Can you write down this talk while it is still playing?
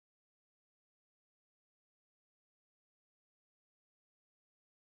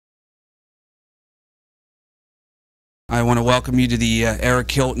I want to welcome you to the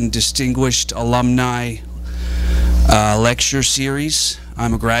Eric Hilton Distinguished Alumni Lecture Series.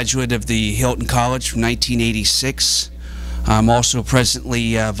 I'm a graduate of the Hilton College from 1986. I'm also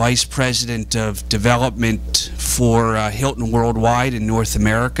presently Vice President of Development for Hilton Worldwide in North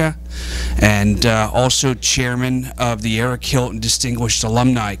America, and also Chairman of the Eric Hilton Distinguished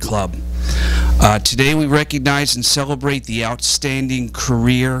Alumni Club. Today we recognize and celebrate the outstanding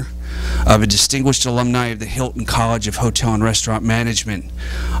career of a distinguished alumni of the Hilton College of Hotel and Restaurant Management.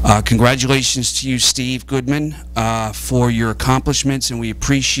 Congratulations to you, Steve Goodman, for your accomplishments, and we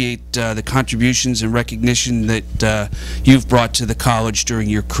appreciate the contributions and recognition that you've brought to the college during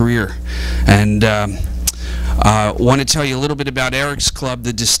your career. And I want to tell you a little bit about Eric's Club.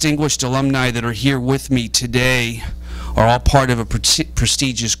 The distinguished alumni that are here with me today are all part of a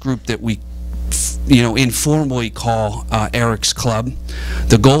prestigious group that we informally call Eric's Club.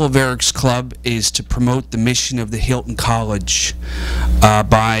 The goal of Eric's Club is to promote the mission of the Hilton College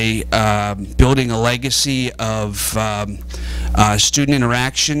by building a legacy of student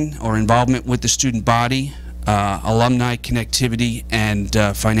interaction or involvement with the student body, alumni connectivity, and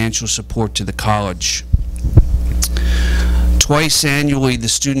financial support to the college. Twice annually, the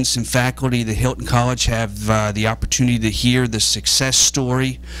students and faculty of the Hilton College have the opportunity to hear the success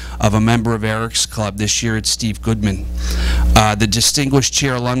story of a member of Eric's Club. This year it's Steve Goodman. The Distinguished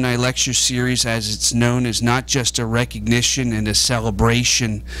Chair Alumni Lecture Series, as it's known, is not just a recognition and a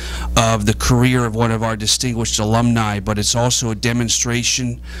celebration of the career of one of our distinguished alumni, but it's also a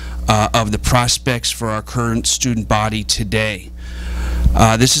demonstration of the prospects for our current student body today.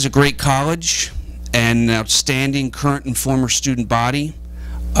 This is a great college and an outstanding current and former student body,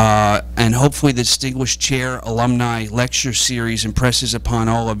 and hopefully the Distinguished Chair Alumni Lecture Series impresses upon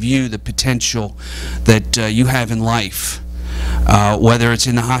all of you the potential that you have in life, whether it's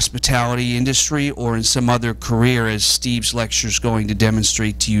in the hospitality industry or in some other career, as Steve's lecture is going to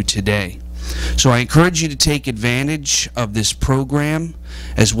demonstrate to you today. So I encourage you to take advantage of this program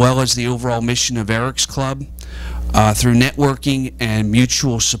as well as the overall mission of Eric's Club. Through networking and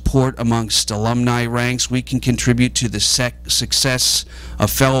mutual support amongst alumni ranks, we can contribute to the success of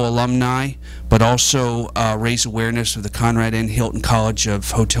fellow alumni, but also raise awareness of the Conrad N. Hilton College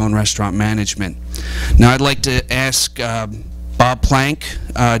of Hotel and Restaurant Management. Now I'd like to ask Bob Plank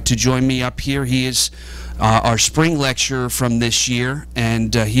to join me up here. He is our spring lecturer from this year,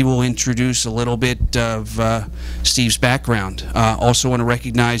 and he will introduce a little bit of Steve's background. Also want to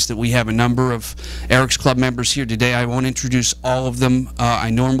recognize that we have a number of Eric's Club members here today. I won't introduce all of them.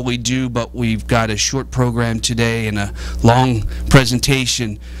 I normally do, but we've got a short program today and a long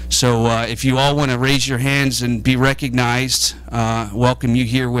presentation. So if you all want to raise your hands and be recognized, welcome you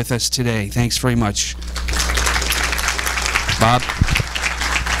here with us today. Thanks very much. Bob?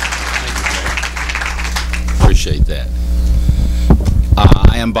 Appreciate that.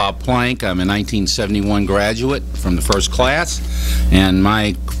 I am Bob Plank. I'm a 1971 graduate from the first class, and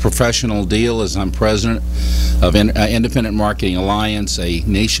my professional deal is I'm president of Independent Marketing Alliance, a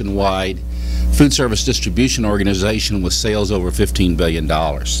nationwide food service distribution organization with sales over $15 billion.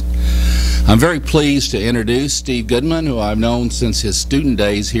 I'm very pleased to introduce Steve Goodman, who I've known since his student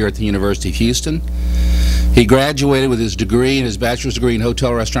days here at the University of Houston. He graduated with his degree, his bachelor's degree in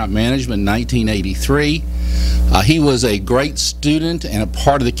hotel restaurant management in 1983. He was a great student and a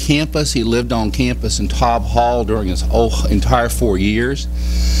part of the campus. He lived on campus in Taub Hall during his entire 4 years.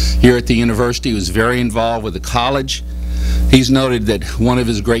 Here at the university, he was very involved with the college. He's noted that one of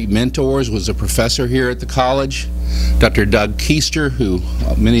his great mentors was a professor here at the college, Dr. Doug Keister, who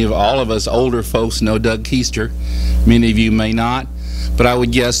all of us older folks know Doug Keister. Many of you may not, but I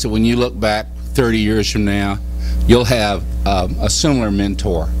would guess that when you look back 30 years from now, you'll have a similar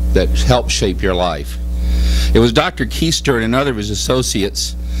mentor that helped shape your life. It was Dr. Keister and another of his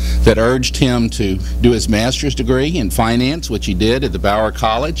associates that urged him to do his master's degree in finance, which he did at the Bauer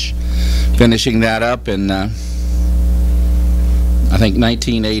College, finishing that up in I think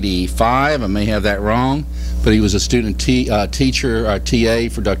 1985. I may have that wrong, but he was a student teacher, TA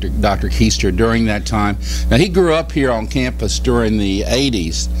for Dr. Keister during that time. Now, he grew up here on campus during the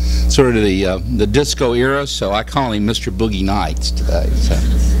 80s, sort of the disco era, so I call him Mr. Boogie Nights today. So.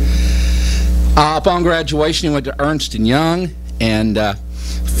 Upon graduation, he went to Ernst & Young, and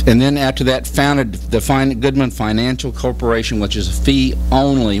then after that founded the Goodman Financial Corporation, which is a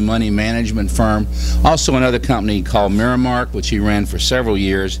fee-only money management firm. Also another company called Miramark, which he ran for several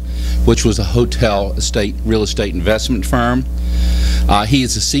years, which was a hotel real estate investment firm. He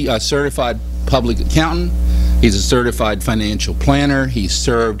is a certified public accountant. He's a certified financial planner. He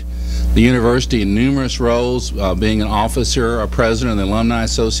served the university in numerous roles, being an officer or president of the Alumni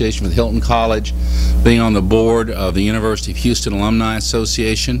Association with Hilton College, being on the board of the University of Houston Alumni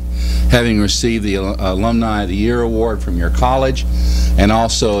Association, having received the Alumni of the Year Award from your college, and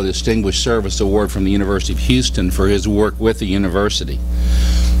also a Distinguished Service Award from the University of Houston for his work with the university.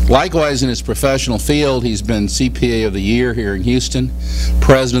 Likewise, in his professional field, he's been CPA of the Year here in Houston,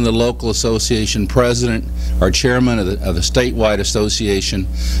 president of the local association, president or chairman of the statewide association,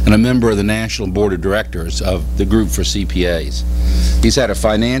 and a member of the national board of directors of the group for CPAs. He's had a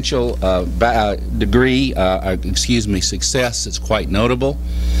financial success that's quite notable,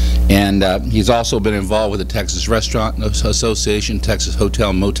 and he's also been involved with the Texas Restaurant Association, Texas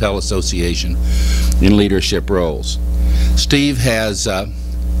Hotel and Motel Association in leadership roles. Steve has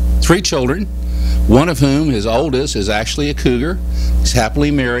 3 children, one of whom, his oldest, is actually a cougar. He's happily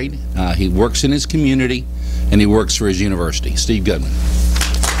married. He works in his community, and he works for his university. Steve Goodman.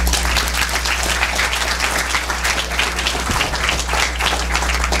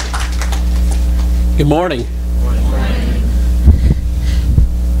 Good morning.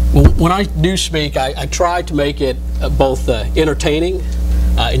 When I do speak, I try to make it both entertaining,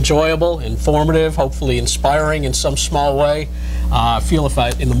 enjoyable, informative, hopefully inspiring in some small way. I feel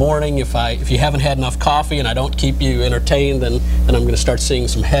in the morning, if you haven't had enough coffee and I don't keep you entertained, then I'm going to start seeing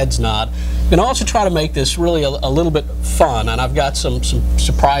some heads nod. And also try to make this really a little bit fun, and I've got some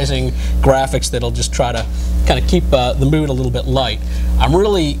surprising graphics that'll just try to kind of keep the mood a little bit light. I'm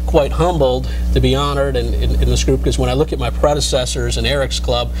really quite humbled to be honored in this group, because when I look at my predecessors in Eric's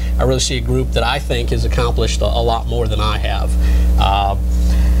Club, I really see a group that I think has accomplished a lot more than I have.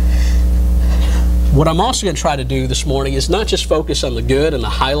 What I'm also going to try to do this morning is not just focus on the good and the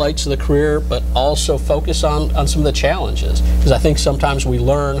highlights of the career, but also focus on some of the challenges, because I think sometimes we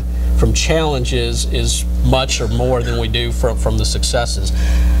learn from challenges as much or more than we do from the successes.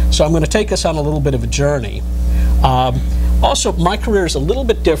 So I'm going to take us on a little bit of a journey. Also, my career is a little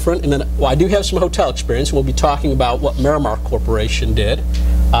bit different, and then I do have some hotel experience. We'll be talking about what Merrimark Corporation did.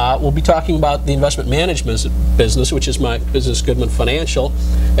 We'll be talking about the investment management business, which is my business, Goodman Financial,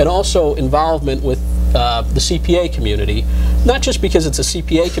 and also involvement with the CPA community, not just because it's a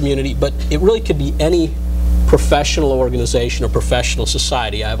CPA community, but it really could be any professional organization or professional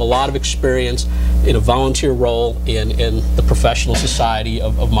society. I have a lot of experience in a volunteer role in the professional society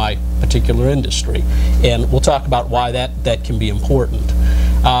of my particular industry, and we'll talk about why that can be important.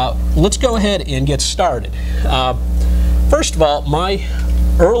 Let's go ahead and get started. First of all, my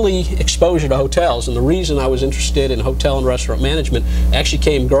early exposure to hotels, and the reason I was interested in hotel and restaurant management, actually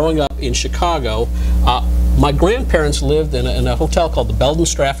came growing up in Chicago. My grandparents lived in a hotel called the Belden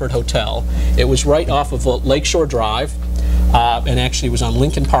Stratford Hotel. It was right off of Lakeshore Drive, and actually was on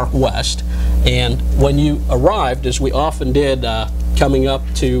Lincoln Park West. And when you arrived, as we often did coming up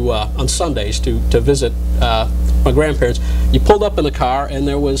to on Sundays to visit my grandparents, you pulled up in the car and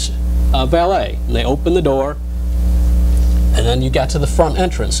there was a valet, and they opened the door, and then you got to the front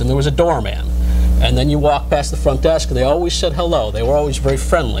entrance and there was a doorman. And then you walk past the front desk and they always said hello. They were always very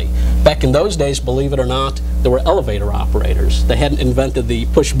friendly. Back in those days, believe it or not, there were elevator operators. They hadn't invented the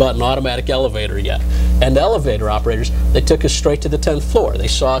push-button automatic elevator yet. And the elevator operators, they took us straight to the 10th floor. They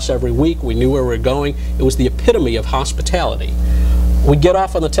saw us every week. We knew where we were going. It was the epitome of hospitality. We'd get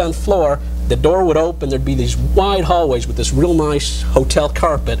off on the 10th floor. The door would open, there'd be these wide hallways with this real nice hotel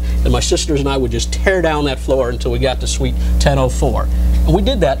carpet, and my sisters and I would just tear down that floor until we got to suite 1004. And we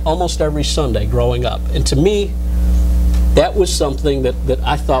did that almost every Sunday growing up. And to me, that was something that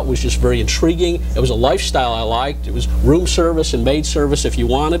I thought was just very intriguing. It was a lifestyle I liked. It was room service and maid service if you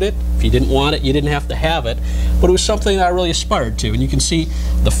wanted it. If you didn't want it, you didn't have to have it. But it was something that I really aspired to. And you can see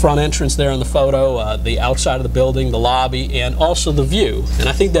the front entrance there in the photo, the outside of the building, the lobby, and also the view. And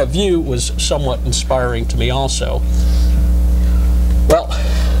I think that view was somewhat inspiring to me also. Well,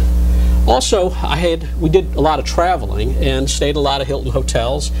 also, we did a lot of traveling and stayed at a lot of Hilton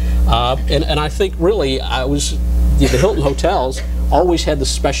hotels. And I think really the Hilton hotels always had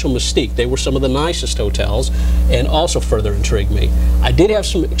this special mystique. They were some of the nicest hotels and also further intrigued me. I did have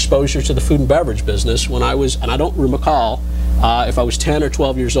some exposure to the food and beverage business when I was, and I don't recall if I was 10 or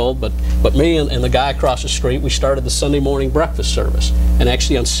 12 years old, but me and the guy across the street, we started the Sunday morning breakfast service. And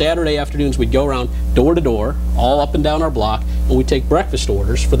actually on Saturday afternoons, we'd go around door to door, all up and down our block, and we'd take breakfast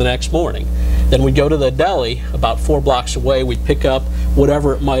orders for the next morning. Then we'd go to the deli about 4 blocks away, we'd pick up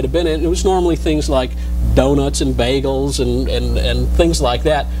whatever it might have been, and it was normally things like donuts and bagels and things like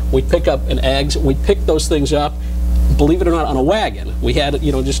that. We'd pick up eggs, we'd pick those things up, believe it or not, on a wagon. We had,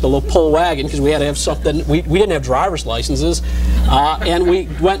 you know, just a little pull wagon because we had to have something. We didn't have driver's licenses, and we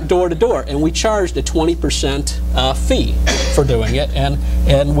went door to door, and we charged a 20% fee for doing it,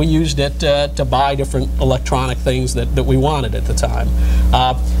 and we used it to buy different electronic things that we wanted at the time.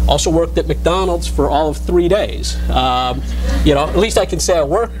 Also worked at McDonald's for all of 3 days. You know, at least I can say I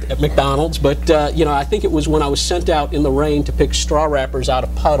worked at McDonald's, but you know, I think it was when I was sent out in the rain to pick straw wrappers out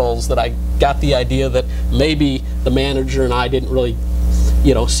of puddles that I got the idea that maybe the manager and I didn't really,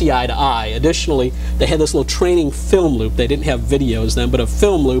 you know, see eye to eye. Additionally, they had this little training film loop. They didn't have videos then, but a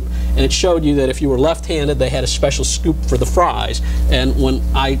film loop, and it showed you that if you were left-handed, they had a special scoop for the fries. And when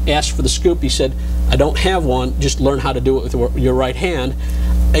I asked for the scoop, he said, "I don't have one, just learn how to do it with your right hand."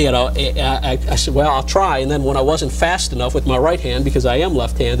 You know, I said, well, I'll try. And then when I wasn't fast enough with my right hand, because I am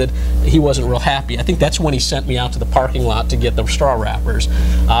left-handed, he wasn't real happy. I think that's when he sent me out to the parking lot to get the straw wrappers.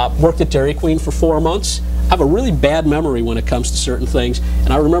 Worked at Dairy Queen for 4 months. I have a really bad memory when it comes to certain things,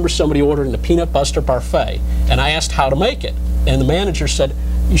 and I remember somebody ordering the peanut butter parfait, and I asked how to make it, and the manager said,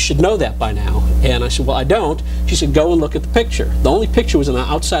 "You should know that by now." And I said, "Well, I don't." She said, "Go and look at the picture." The only picture was on the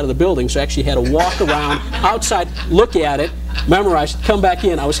outside of the building, so I actually had to walk around outside, look at it, memorize it, come back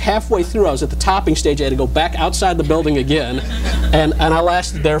in. I was halfway through. I was at the topping stage. I had to go back outside the building again, and I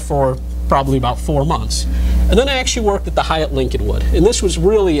lasted there for probably about 4 months. And then I actually worked at the Hyatt Lincolnwood, and this was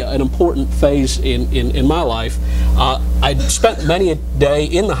really an important phase in my life. I spent many a day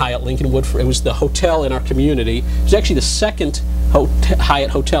in the Hyatt Lincolnwood. It was the hotel in our community. It was actually the second Hyatt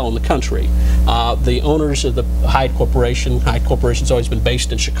hotel in the country. The owners of the Hyatt Corporation's always been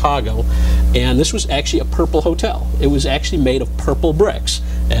based in Chicago, and this was actually a purple hotel. It was actually made of purple bricks,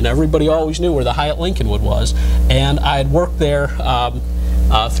 and everybody always knew where the Hyatt Lincolnwood was. And I had worked there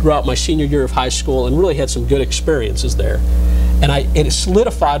throughout my senior year of high school and really had some good experiences there. And it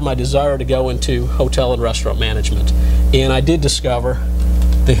solidified my desire to go into hotel and restaurant management. And I did discover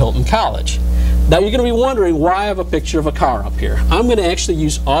the Hilton College. Now you're going to be wondering why I have a picture of a car up here. I'm going to actually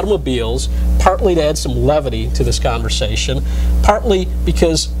use automobiles, partly to add some levity to this conversation, partly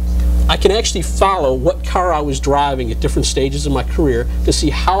because I can actually follow what car I was driving at different stages of my career to see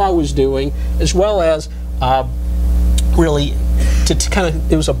how I was doing, as well as really to kind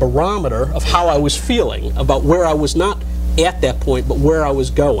of, it was a barometer of how I was feeling about where I was not at that point, but where I was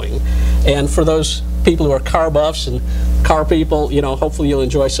going. And for those people who are car buffs and car people, you know, hopefully you'll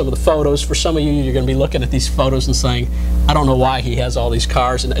enjoy some of the photos. For some of you, you're going to be looking at these photos and saying, I don't know why he has all these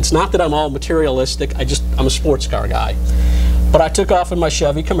cars. And it's not that I'm all materialistic, I'm a sports car guy. But I took off in my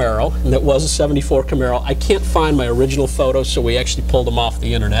Chevy Camaro, and it was a '74 Camaro. I can't find my original photos, so we actually pulled them off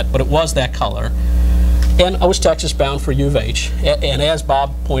the internet, but it was that color. And I was Texas bound for U of H. And as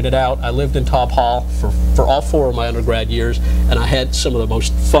Bob pointed out, I lived in Taub Hall for all 4 of my undergrad years, and I had some of the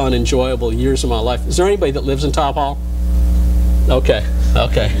most fun, enjoyable years of my life. Is there anybody that lives in Taub Hall? Okay,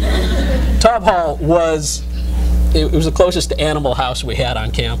 okay. Taub Hall was, it was the closest to Animal House we had on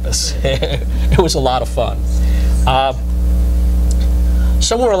campus. It was a lot of fun.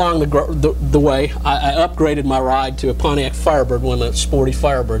 Somewhere along the way, I upgraded my ride to a Pontiac Firebird when the sporty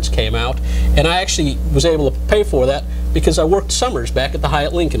Firebirds came out, and I actually was able to pay for that because I worked summers back at the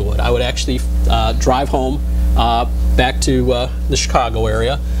Hyatt Lincolnwood. I would actually drive home back to the Chicago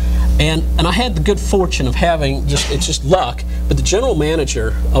area, and I had the good fortune of having, it's just luck, but the general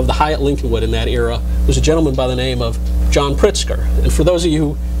manager of the Hyatt Lincolnwood in that era was a gentleman by the name of John Pritzker. And for those of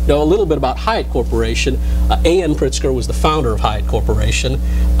you who know a little bit about Hyatt Corporation, A.N. Pritzker was the founder of Hyatt Corporation.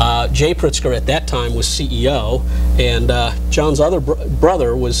 Jay Pritzker at that time was CEO, and John's other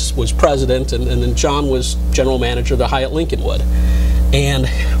brother was president, and then John was general manager of the Hyatt Lincolnwood. And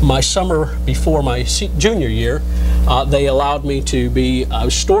my summer before my junior year, they allowed me to be a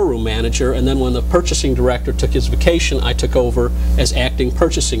storeroom manager, and then when the purchasing director took his vacation, I took over as acting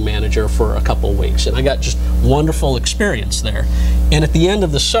purchasing manager for a couple of weeks, and I got just wonderful experience there. And at the end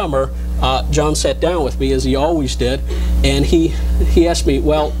of the summer, John sat down with me, as he always did, and he asked me,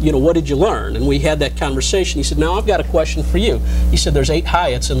 well, you know, what did you learn? And we had that conversation. He said, now I've got a question for you. He said, there's 8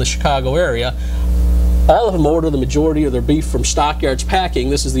 Hyatts in the Chicago area. All of them order the majority of their beef from Stockyards Packing.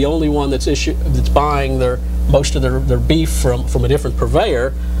 This is the only one that's buying most of their beef from a different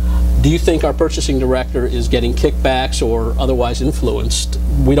purveyor. Do you think our purchasing director is getting kickbacks or otherwise influenced?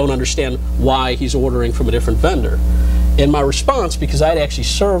 We don't understand why he's ordering from a different vendor. And my response, because I'd actually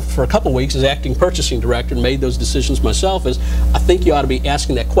served for a couple weeks as acting purchasing director and made those decisions myself, is I think you ought to be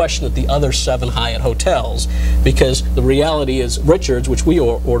asking that question at the other 7 Hyatt hotels, because the reality is Richards, which we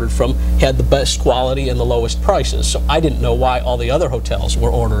ordered from, had the best quality and the lowest prices. So I didn't know why all the other hotels were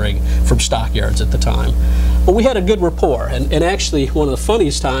ordering from Stockyards at the time. But we had a good rapport, and actually one of the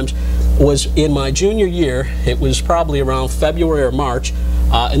funniest times was in my junior year. It was probably around February or March.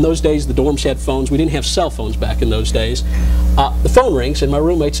 In those days, the dorms had phones. We didn't have cell phones back in those days. The phone rings, and my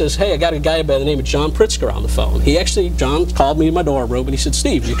roommate says, "Hey, I got a guy by the name of John Pritzker on the phone." John called me in my dorm room, and he said,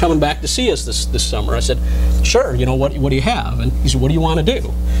 "Steve, you're coming back to see us this summer?" I said, "Sure, you know, what do you have?" And he said, "What do you want to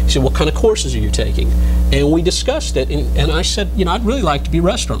do?" He said, "What kind of courses are you taking?" And we discussed it, and I said, "You know, I'd really like to be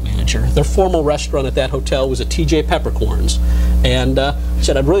restaurant manager." Their formal restaurant at that hotel was a TJ Peppercorns. And I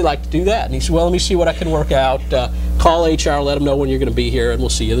said, "I'd really like to do that." And he said, "Well, let me see what I can work out. Call HR, let them know when you're going to be here, and we'll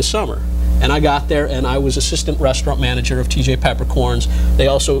see you this summer." And I got there, and I was assistant restaurant manager of TJ Peppercorns. They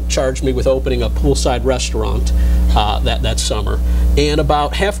also charged me with opening a poolside restaurant that summer. And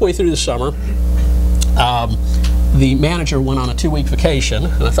about halfway through the summer, the manager went on a 2-week vacation,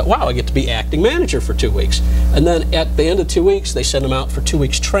 and I thought, wow, I get to be acting manager for 2 weeks. And then at the end of 2 weeks, they sent him out for 2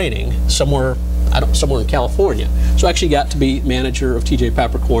 weeks training somewhere in California. So I actually got to be manager of TJ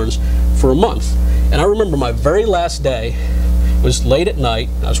Peppercorns for a month. And I remember my very last day was late at night.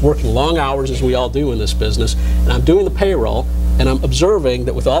 I was working long hours, as we all do in this business, and I'm doing the payroll, and I'm observing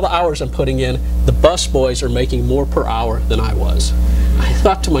that with all the hours I'm putting in, the bus boys are making more per hour than I was. I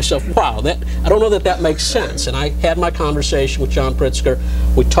thought to myself, wow, I don't know that makes sense. And I had my conversation with John Pritzker.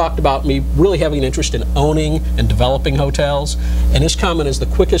 We talked about me really having an interest in owning and developing hotels, and his comment is the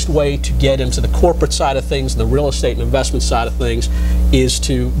quickest way to get into the corporate side of things and the real estate and investment side of things is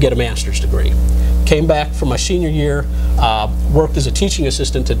to get a master's degree. Came back from my senior year, worked as a teaching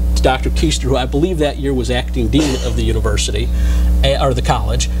assistant to Dr. Keister, who I believe that year was acting dean of the university, or the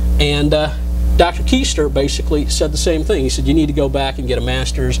college, and Dr. Keister basically said the same thing. He said, you need to go back and get a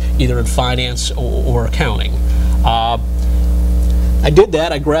master's either in finance or accounting. I did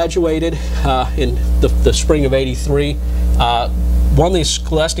that. I graduated in the spring of '83. Won the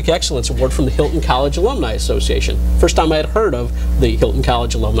Scholastic Excellence Award from the Hilton College Alumni Association. First time I had heard of the Hilton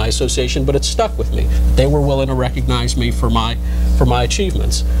College Alumni Association, but it stuck with me. They were willing to recognize me for my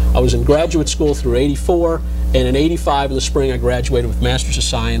achievements. I was in graduate school through '84, and in '85 in the spring I graduated with Master's of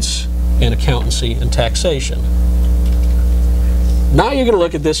Science in Accountancy and Taxation. Now you're going to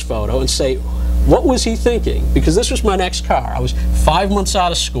look at this photo and say, what was he thinking? Because this was my next car. I was 5 months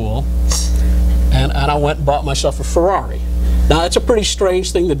out of school, and I went and bought myself a Ferrari. Now that's a pretty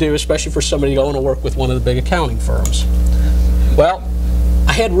strange thing to do, especially for somebody going to work with one of the big accounting firms. Well,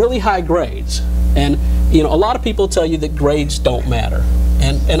 I had really high grades, and you know, a lot of people tell you that grades don't matter.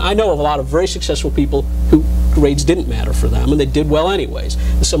 And I know of a lot of very successful people who grades didn't matter for them, and they did well anyways.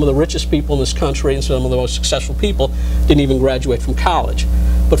 And some of the richest people in this country and some of the most successful people didn't even graduate from college.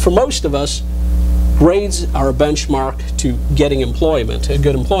 But for most of us, grades are a benchmark to getting employment, a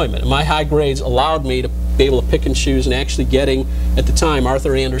good employment. And my high grades allowed me to be able to pick and choose and actually getting, at the time,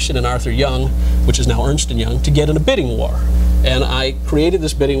 Arthur Andersen and Arthur Young, which is now Ernst & Young, to get in a bidding war. And I created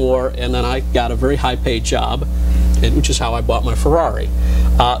this bidding war, and then I got a very high-paid job, which is how I bought my Ferrari.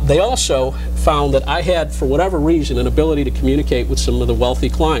 They also found that I had, for whatever reason, an ability to communicate with some of the wealthy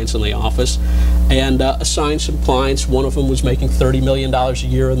clients in the office and assigned some clients. One of them was making $30 million a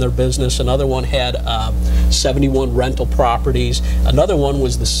year in their business. Another one had 71 rental properties. Another one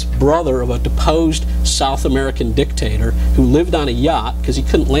was the brother of a deposed South American dictator who lived on a yacht because he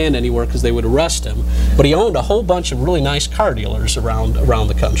couldn't land anywhere because they would arrest him. But he owned a whole bunch of really nice car dealers around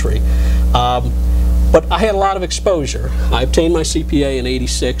the country. But I had a lot of exposure. I obtained my CPA in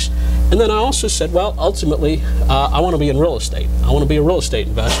 '86, and then I also said, well, ultimately, I want to be in real estate. I want to be a real estate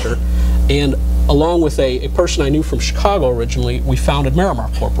investor. And along with a person I knew from Chicago originally, we founded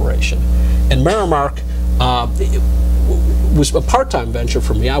Merrimark Corporation. And Merrimark was a part-time venture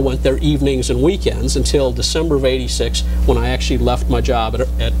for me. I went there evenings and weekends until December of '86, when I actually left my job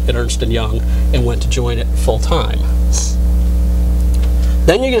at Ernst & Young and went to join it full-time.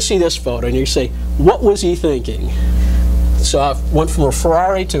 Then you're going to see this photo, and you say, what was he thinking? So I went from a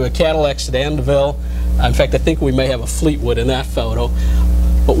Ferrari to a Cadillac Sedan DeVille. In fact, I think we may have a Fleetwood in that photo.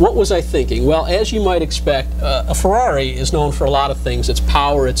 But what was I thinking? Well, as you might expect, a Ferrari is known for a lot of things. Its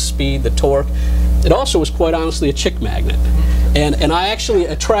power, its speed, the torque. It also was, quite honestly, a chick magnet. And I actually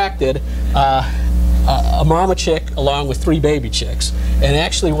attracted a mama chick along with 3 baby chicks. And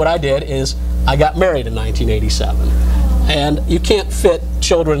actually what I did is I got married in 1987. And you can't fit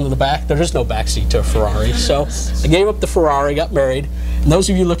children in the back. There is no backseat to a Ferrari. So I gave up the Ferrari, got married. And those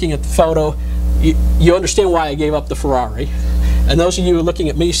of you looking at the photo, you understand why I gave up the Ferrari. And those of you looking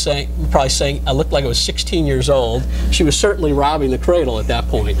at me probably saying I looked like I was 16 years old. She was certainly robbing the cradle at that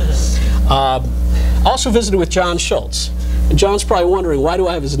point. Also visited with John Schultz. And John's probably wondering, why do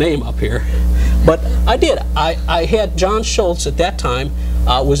I have his name up here? But I did. I had John Schultz at that time,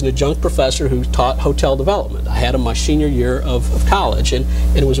 was an adjunct professor who taught hotel development. I had him my senior year of college, and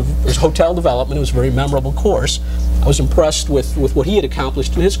it was hotel development. It was a very memorable course. I was impressed with what he had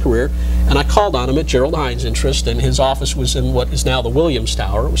accomplished in his career, and I called on him at Gerald Hines' interest, and his office was in what is now the Williams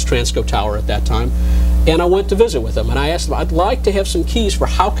Tower. It was Transco Tower at that time. And I went to visit with him, and I asked him, I'd like to have some keys for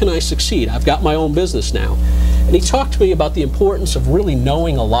how can I succeed. I've got my own business now. And he talked to me about the importance of really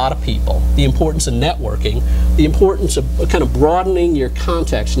knowing a lot of people, the importance of networking, the importance of kind of broadening your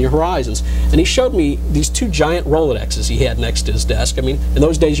contacts and your horizons. And he showed me these 2 giant Rolodexes he had next to his desk. I mean, in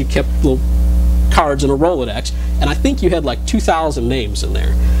those days you kept little cards in a Rolodex, and I think you had like 2,000 names in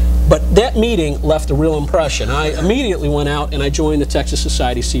there. But that meeting left a real impression. I immediately went out and I joined the Texas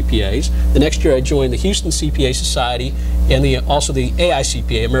Society of CPAs. The next year I joined the Houston CPA Society and also the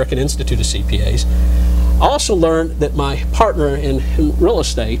AICPA, American Institute of CPAs. I also learned that my partner in real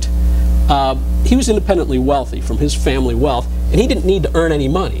estate, he was independently wealthy from his family wealth, and he didn't need to earn any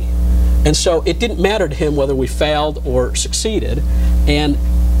money. And so it didn't matter to him whether we failed or succeeded, and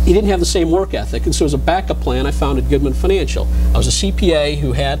he didn't have the same work ethic. And so as a backup plan, I founded Goodman Financial. I was a CPA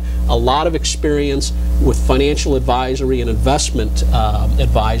who had a lot of experience with financial advisory and investment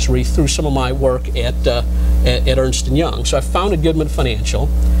advisory through some of my work at Ernst & Young. So I founded Goodman Financial.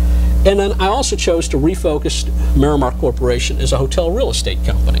 And then I also chose to refocus Merrimark Corporation as a hotel real estate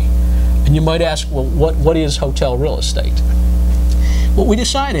company. And you might ask, well, what is hotel real estate? What we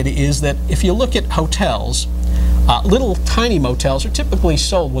decided is that if you look at hotels, little tiny motels are typically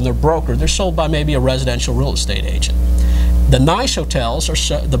sold when they're brokered. They're sold by maybe a residential real estate agent. The nice hotels,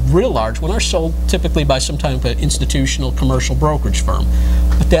 the real large one, are sold typically by some type of institutional commercial brokerage firm.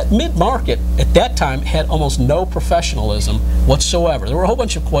 But that mid-market at that time had almost no professionalism whatsoever. There were a whole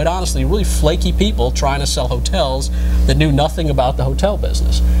bunch of, quite honestly, really flaky people trying to sell hotels that knew nothing about the hotel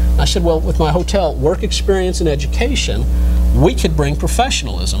business. And I said, well, with my hotel work experience and education, we could bring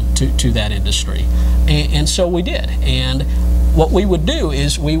professionalism to that industry. And so we did. And what we would do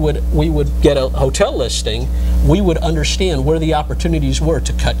is we would get a hotel listing. We would understand where the opportunities were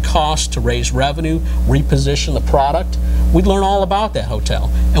to cut costs, to raise revenue, reposition the product. We'd learn all about that hotel.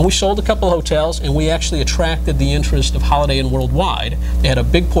 And we sold a couple of hotels, and we actually attracted the interest of Holiday Inn Worldwide. They had a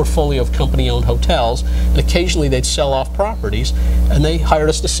big portfolio of company-owned hotels, and occasionally they'd sell off properties, and they hired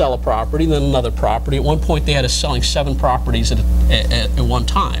us to sell a property, then another property. At one point they had us selling 7 properties at one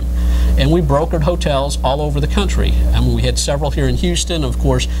time. And we brokered hotels all over the country. I mean, we had several here in Houston, of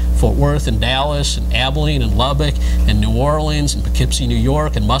course, Fort Worth and Dallas and Abilene and Lubbock and New Orleans and Poughkeepsie, New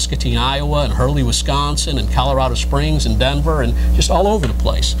York and Muscatine, Iowa and Hurley, Wisconsin and Colorado Springs and Denver and just all over the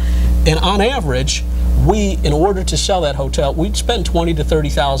place. And on average, we, in order to sell that hotel, we'd spend $20,000 to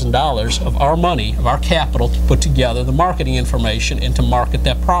 $30,000 of our money, of our capital, to put together the marketing information and to market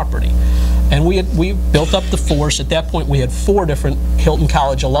that property. And we built up the force. At that point, we had 4 different Hilton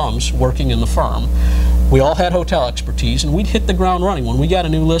College alums working in the firm. We all had hotel expertise, and we'd hit the ground running. When we got a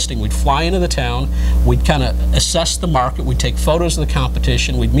new listing, we'd fly into the town, we'd kind of assess the market, we'd take photos of the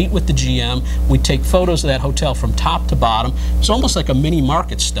competition, we'd meet with the GM, we'd take photos of that hotel from top to bottom. It's almost like a mini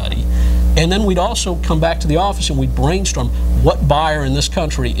market study. And then we'd also come back to the office and we'd brainstorm what buyer in this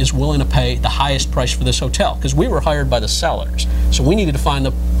country is willing to pay the highest price for this hotel, because we were hired by the sellers. So we needed to find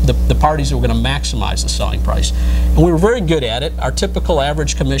the parties that were going to maximize the selling price. And we were very good at it. Our typical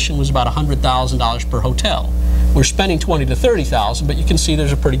average commission was about $100,000 per hotel. We're spending $20,000 to $30,000, but you can see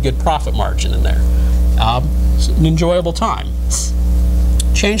there's a pretty good profit margin in there. It's an enjoyable time.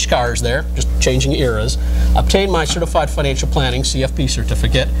 Changed cars there, just changing eras. Obtained my Certified Financial Planning, CFP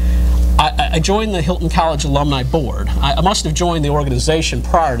certificate. I joined the Hilton College Alumni Board. I must have joined the organization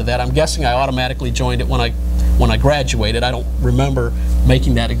prior to that. I'm guessing I automatically joined it when I graduated. I don't remember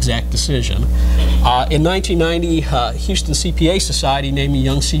making that exact decision. In 1990, Houston CPA Society named me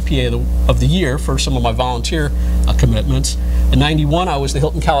Young CPA of the Year for some of my volunteer commitments. In 91, I was the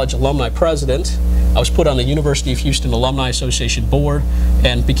Hilton College Alumni President. I was put on the University of Houston Alumni Association Board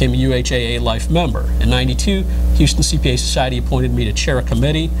and became a UHAA Life member. In 92, Houston CPA Society appointed me to chair a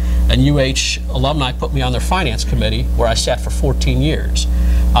committee, and UH alumni put me on their finance committee, where I sat for 14 years.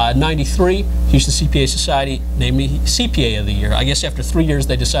 In 93, Houston CPA Society named me CPA of the Year. I guess after 3 years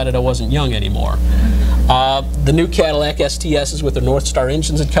they decided I wasn't young anymore. The new Cadillac STSs with the North Star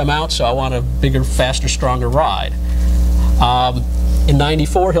engines had come out, so I wanted a bigger, faster, stronger ride. In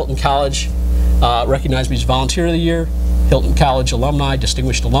 94, Hilton College recognized me as Volunteer of the Year. Hilton College Alumni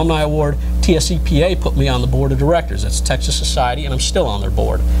Distinguished Alumni Award. TSEPA put me on the board of directors. That's Texas Society, and I'm still on their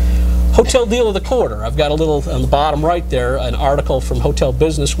board. Hotel Deal of the Quarter. I've got a little on the bottom right there, an article from Hotel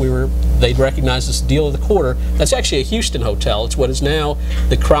Business. They'd recognize this Deal of the Quarter. That's actually a Houston hotel. It's what is now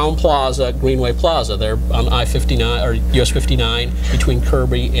the Crown Plaza, Greenway Plaza, there on I-59 or US 59 between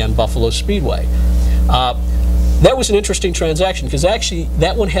Kirby and Buffalo Speedway. That was an interesting transaction because actually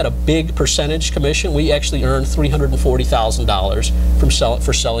that one had a big percentage commission. We actually earned $340,000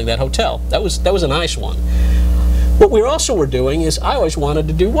 for selling that hotel. That was a nice one. What we also were doing is I always wanted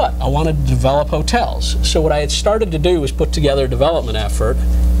to do what? I wanted to develop hotels. So what I had started to do was put together a development effort,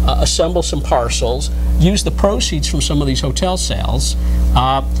 assemble some parcels, use the proceeds from some of these hotel sales,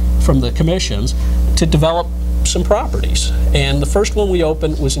 from the commissions, to develop some properties. And the first one we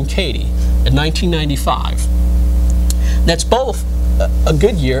opened was in Katy in 1995. That's both a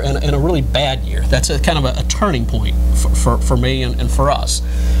good year and a really bad year. That's a kind of a turning point for me and for us.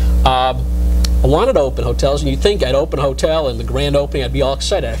 I wanted to open hotels, and you'd think I'd open a hotel and the grand opening, I'd be all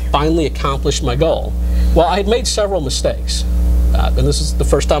excited. I finally accomplished my goal. Well, I had made several mistakes. And this is the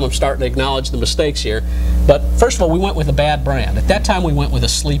first time I'm starting to acknowledge the mistakes here. But first of all, we went with a bad brand. At that time, we went with a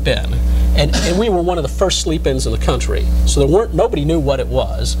sleep-in. And we were one of the first sleep-ins in the country. So nobody knew what it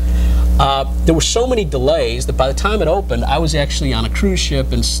was. There were so many delays that by the time it opened, I was actually on a cruise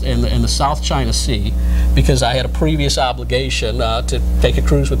ship in the South China Sea because I had a previous obligation to take a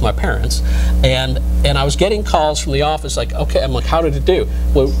cruise with my parents. And I was getting calls from the office like, okay, I'm like, how did it do?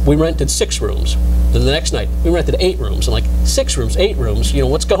 Well, we rented 6 rooms. Then the next night, we rented 8 rooms. I'm like, 6 rooms, 8 rooms, you know,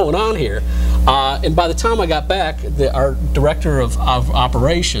 what's going on here? And by the time I got back, our director of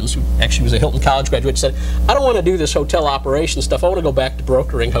operations, who actually was a Hilton College graduate, said, I don't want to do this hotel operation stuff. I want to go back to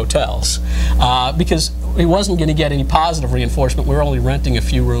brokering hotels. Because he wasn't going to get any positive reinforcement. We were only renting a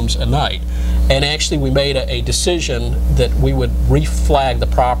few rooms a night. And actually we made a decision that we would reflag the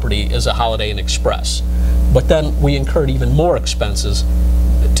property as a Holiday Inn Express. But then we incurred even more expenses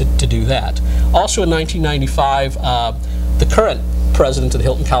to do that. Also in 1995, the current president of the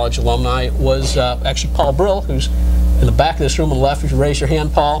Hilton College Alumni was actually Paul Brill, who's in the back of this room on the left. If you raise your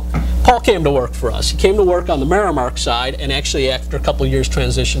hand, Paul. Paul came to work for us. He came to work on the Merrimark side, and actually after a couple of years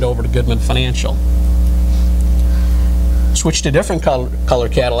transitioned over to Goodman Financial. Switched to a different color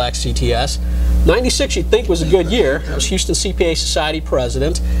Cadillac CTS. 96 you'd think was a good year. I was Houston CPA Society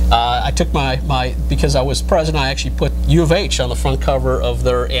president. I took because I was president, I actually put U of H on the front cover of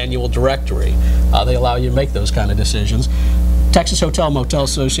their annual directory. They allow you to make those kind of decisions. Texas Hotel and Motel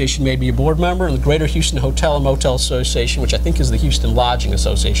Association made me a board member, and the Greater Houston Hotel and Motel Association, which I think is the Houston Lodging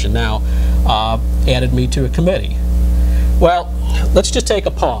Association now, added me to a committee. Well, let's just take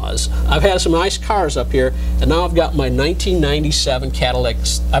a pause. I've had some nice cars up here, and now I've got my 1997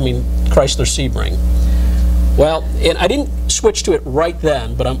 Chrysler Sebring. Well, and I didn't switch to it right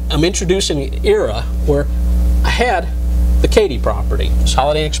then, but I'm introducing an era where I had the Katy property. It was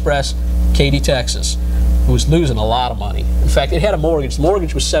Holiday Inn Express, Katy, Texas. It was losing a lot of money. In fact, it had a mortgage. The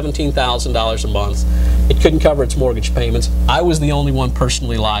mortgage was $17,000 a month. It couldn't cover its mortgage payments. I was the only one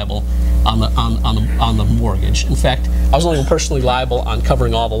personally liable on the mortgage. In fact, I was the only one personally liable on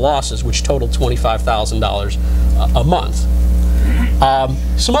covering all the losses, which totaled $25,000 a month.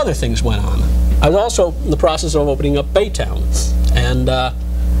 Some other things went on. I was also in the process of opening up Baytown, and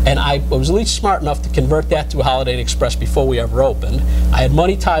I was at least smart enough to convert that to a Holiday Inn Express before we ever opened. I had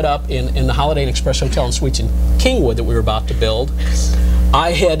money tied up in the Holiday Inn Express Hotel and Suites in Kingwood that we were about to build.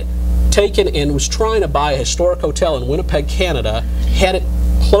 I had taken and was trying to buy a historic hotel in Winnipeg, Canada, had it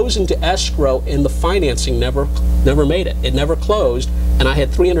close into escrow, and the financing never made it. It never closed, and I had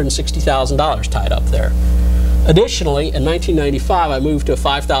 $360,000 tied up there. Additionally, in 1995, I moved to a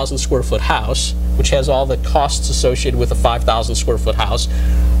 5,000 square foot house, which has all the costs associated with a 5,000 square foot house.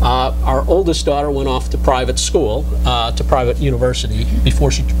 Our oldest daughter went off to private school, to private university,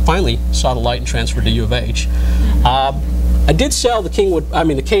 before she finally saw the light and transferred to U of H. I did sell the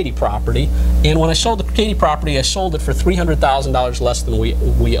Katy property, and when I sold the Katy property, I sold it for $300,000 less than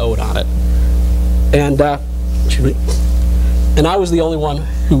we owed on it. And I was the only one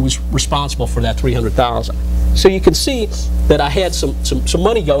who was responsible for that $300,000. So you can see that I had some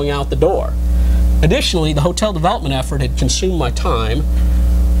money going out the door. Additionally, the hotel development effort had consumed my time,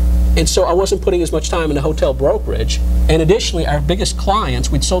 and so I wasn't putting as much time into hotel brokerage. And additionally, our biggest clients,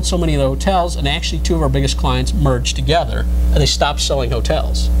 we'd sold so many of the hotels, and actually 2 of our biggest clients merged together, and they stopped selling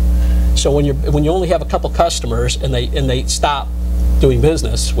hotels. So when you only have a couple customers and they stop doing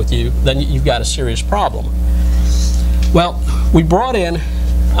business with you, then you've got a serious problem. Well, we brought in,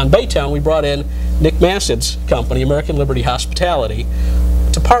 on Baytown, we brought in Nick Massid's company, American Liberty Hospitality,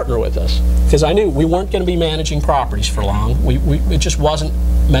 to to partner with us, because I knew we weren't going to be managing properties for long. It just wasn't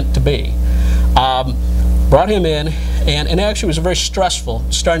meant to be. Brought him in, and actually it was a very stressful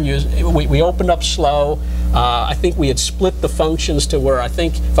starting years. We opened up slow. I think we had split the functions to where, I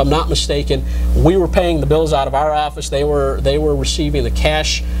think, if I'm not mistaken, we were paying the bills out of our office. They were receiving the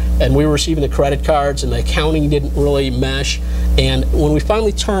cash, and we were receiving the credit cards, and the accounting didn't really mesh. And when we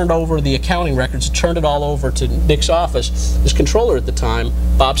finally turned over the accounting records, turned it all over to Nick's office, his controller at the time,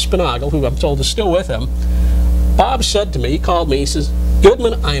 Bob Spinagle, who I'm told is still with him, Bob said to me, he called me, he says,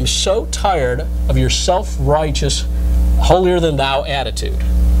 "Goodman, I am so tired of your self-righteous, holier-than-thou attitude."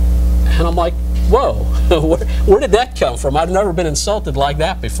 And I'm like, whoa, where did that come from? I've never been insulted like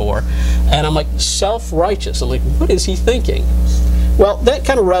that before. And I'm like, self-righteous. I'm like, what is he thinking? Well, that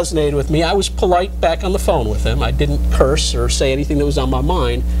kind of resonated with me. I was polite back on the phone with him. I didn't curse or say anything that was on my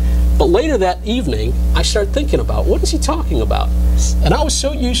mind. But later that evening, I started thinking about, what is he talking about? And I was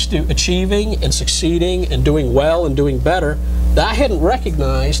so used to achieving and succeeding and doing well and doing better that I hadn't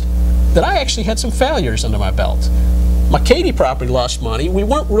recognized that I actually had some failures under my belt. My Katy property lost money. We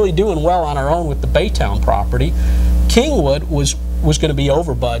weren't really doing well on our own with the Baytown property. Kingwood was going to be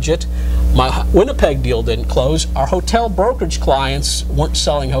over budget. My Winnipeg deal didn't close. Our hotel brokerage clients weren't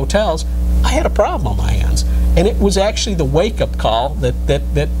selling hotels. I had a problem on my hands. And it was actually the wake-up call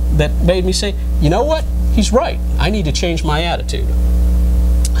that made me say, you know what? He's right. I need to change my attitude.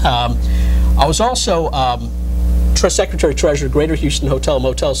 I was also Secretary-Treasurer, Greater Houston Hotel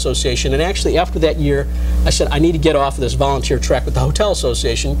Motel Association, and actually after that year, I said I need to get off of this volunteer track with the Hotel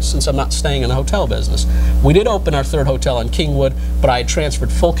Association since I'm not staying in the hotel business. We did open our third hotel in Kingwood, but I had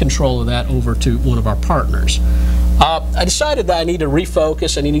transferred full control of that over to one of our partners. I decided that I need to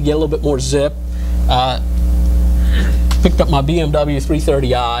refocus, I need to get a little bit more zip. Picked up my BMW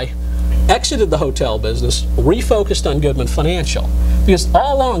 330i, exited the hotel business, refocused on Goodman Financial. Because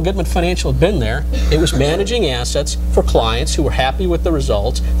all along Goodman Financial had been there. It was managing assets for clients who were happy with the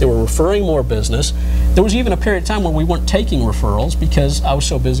results. They were referring more business. There was even a period of time when we weren't taking referrals because I was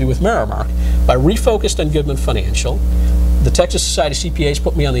so busy with Merrimark. But I refocused on Goodman Financial. The Texas Society of CPAs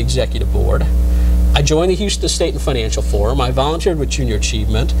put me on the executive board. I joined the Houston State and Financial Forum. I volunteered with Junior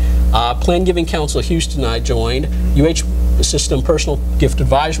Achievement. Plan Giving Council of Houston I joined. UH System Personal Gift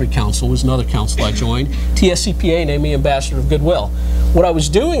Advisory Council was another council I joined. TSCPA named me Ambassador of Goodwill. What I was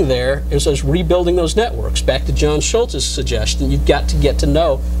doing there is I was rebuilding those networks. Back to John Schultz's suggestion, you've got to get to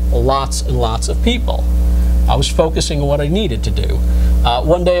know lots and lots of people. I was focusing on what I needed to do.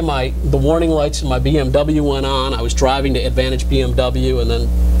 One day the warning lights in my BMW went on. I was driving to Advantage BMW, and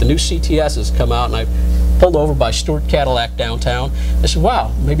then the new CTSs come out, and I pulled over by Stewart Cadillac downtown. I said,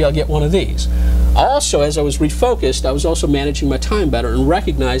 wow, maybe I'll get one of these. Also, as I was refocused, I was also managing my time better and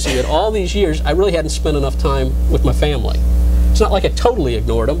recognizing that all these years I really hadn't spent enough time with my family. It's not like I totally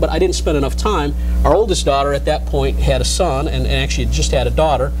ignored them, but I didn't spend enough time. Our oldest daughter at that point had a son, and actually had just had a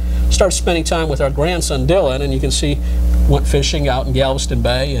daughter. Started spending time with our grandson Dylan, and you can see went fishing out in Galveston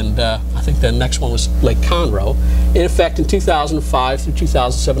Bay, and I think the next one was Lake Conroe. In fact, in 2005 through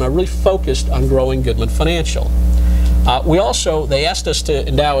 2007, I really focused on growing Goodman Financial. They asked us to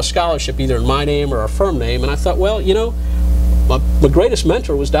endow a scholarship either in my name or our firm name, and I thought, well, you know, my greatest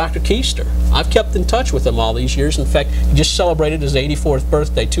mentor was Dr. Keister. I've kept in touch with him all these years. In fact, he just celebrated his 84th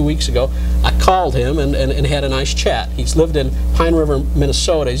birthday 2 weeks ago. I called him and had a nice chat. He's lived in Pine River,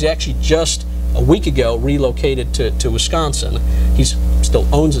 Minnesota. He's actually just a week ago relocated to Wisconsin. He still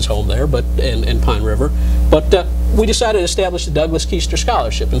owns his home there, but in Pine River. But we decided to establish the Douglas Keister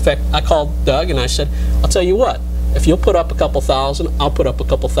Scholarship. In fact, I called Doug and I said, I'll tell you what, if you'll put up a couple thousand, I'll put up a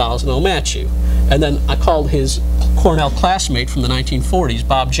couple thousand, I'll match you. And then I called his Cornell classmate from the 1940s,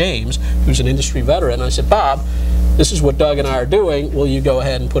 Bob James, who's an industry veteran, and I said, Bob, this is what Doug and I are doing, will you go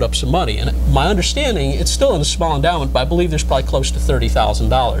ahead and put up some money? And my understanding, it's still in a small endowment, but I believe there's probably close to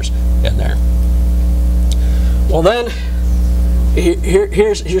 $30,000 in there. Well then,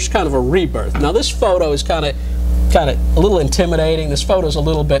 here's kind of a rebirth. Now this photo is kind of a little intimidating. This photo is a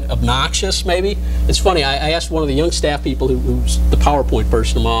little bit obnoxious, maybe. It's funny, I asked one of the young staff people who's the PowerPoint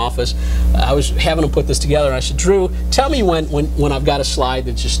person in my office, I was having him put this together, and I said, Drew, tell me when I've got a slide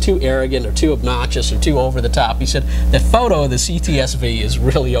that's just too arrogant or too obnoxious or too over the top. He said, the photo of the CTSV is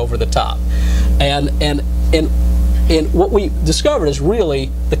really over the top. And what we discovered is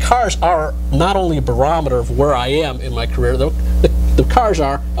really the cars are not only a barometer of where I am in my career, the cars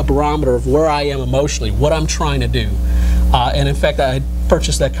are a barometer of where I am emotionally, what I'm trying to do. And in fact, I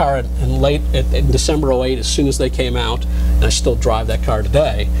purchased that car in December '08 as soon as they came out, and I still drive that car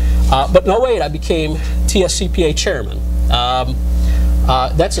today. But in '08, I became TSCPA chairman.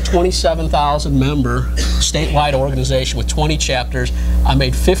 That's a 27,000 member statewide organization with 20 chapters. I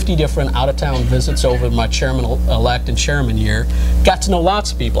made 50 different out-of-town visits over my chairman-elect and chairman year. Got to know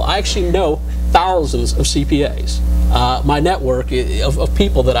lots of people. I actually know thousands of CPAs. My network of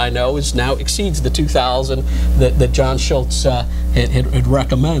people that I know now exceeds the 2,000 that John Schultz had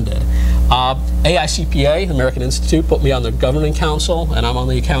recommended. AICPA, the American Institute, put me on the governing council, and I'm on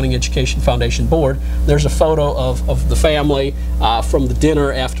the Accounting Education Foundation board. There's a photo of the family from the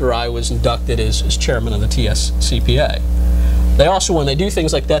dinner after I was inducted as chairman of the TSCPA. They also, when they do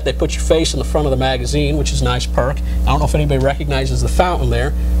things like that, they put your face in the front of the magazine, which is a nice perk. I don't know if anybody recognizes the fountain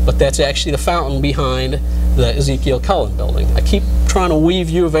there, but that's actually the fountain behind the Ezekiel Cullen building. I keep trying to weave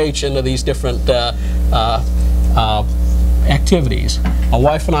U of H into these different activities. My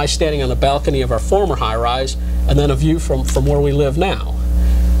wife and I standing on the balcony of our former high-rise, and then a view from where we live now.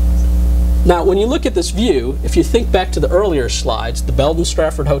 Now, when you look at this view, if you think back to the earlier slides, the Belden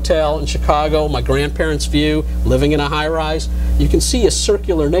Stratford Hotel in Chicago, my grandparents' view, living in a high-rise, you can see a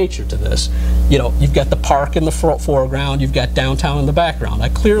circular nature to this. You know, you've got the park in the foreground, you've got downtown in the background. I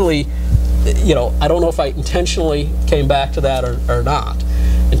clearly, you know, I don't know if I intentionally came back to that or not.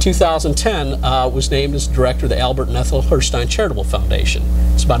 In 2010, was named as director of the Albert and Ethel Herstein Charitable Foundation.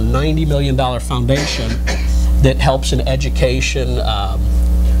 It's about a $90 million foundation that helps in education,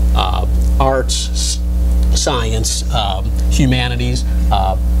 arts, science, humanities,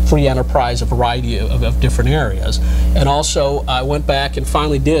 free enterprise, a variety of different areas. And also, I went back and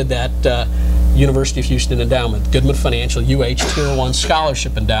finally did that University of Houston endowment, Goodman Financial UH Tier 1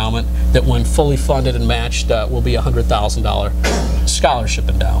 Scholarship Endowment, that when fully funded and matched will be a $100,000 scholarship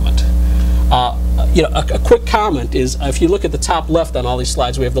endowment. You know, a quick comment is, if you look at the top left on all these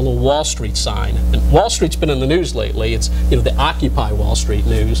slides, we have the little Wall Street sign. And Wall Street's been in the news lately. It's, you know, the Occupy Wall Street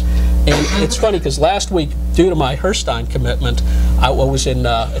news. And it's funny because last week, due to my Herstein commitment, I was in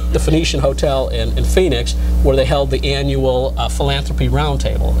the Phoenician Hotel in Phoenix, where they held the annual philanthropy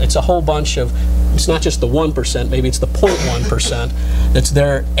roundtable. It's a whole bunch of, it's not just the 1%, maybe it's the 0.1% that's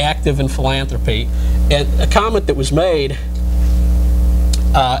there active in philanthropy. And a comment that was made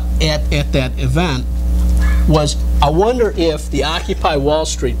at that event was, I wonder if the Occupy Wall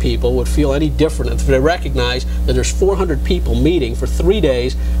Street people would feel any different if they recognize that there's 400 people meeting for 3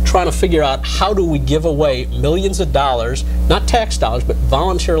 days trying to figure out how do we give away millions of dollars, not tax dollars, but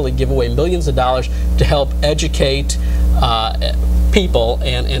voluntarily give away millions of dollars to help educate people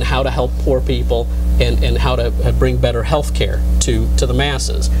and how to help poor people and how to bring better health care to the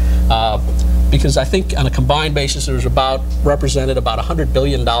masses. Because I think on a combined basis there was represented about $100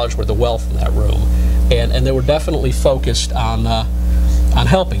 billion worth of wealth in that room. And they were definitely focused on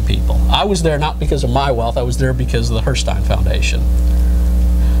helping people. I was there not because of my wealth, I was there because of the Herstein Foundation.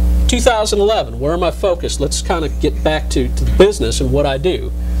 2011, where am I focused? Let's kind of get back to the business and what I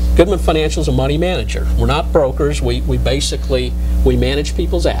do. Goodman Financial is a money manager. We're not brokers. We basically manage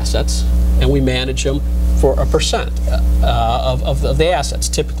people's assets, and we manage them for a percent of the assets.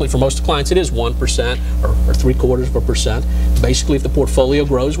 Typically, for most clients, it is 1% or 0.75%. Basically, if the portfolio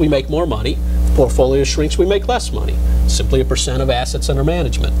grows, we make more money. If the portfolio shrinks, we make less money. Simply a percent of assets under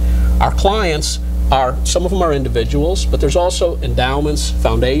management. Our clients are, some of them are individuals, but there's also endowments,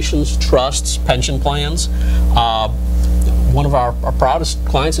 foundations, trusts, pension plans. One of our proudest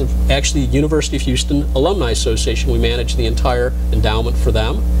clients is actually the University of Houston Alumni Association. We manage the entire endowment for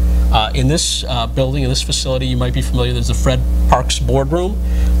them. In this building, in this facility, you might be familiar, there's the Fred Parks boardroom.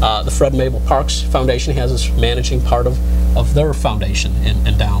 The Fred Mabel Parks Foundation has us managing part of their foundation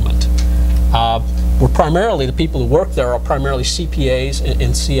endowment. We're primarily, the people who work there are primarily CPAs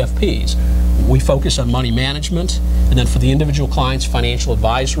and CFPs. We focus on money management, and then for the individual clients, financial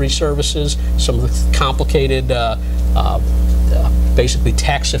advisory services, some of the complicated, basically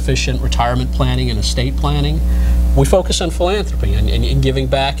tax-efficient retirement planning and estate planning. We focus on philanthropy and giving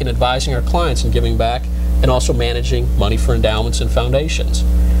back and advising our clients and giving back, and also managing money for endowments and foundations.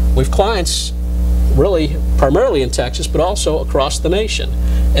 We have clients really primarily in Texas, but also across the nation.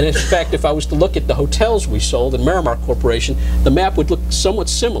 And in fact, if I was to look at the hotels we sold in Merrimark Corporation, the map would look somewhat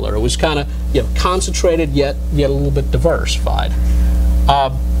similar. It was kind of, you know, concentrated yet a little bit diversified.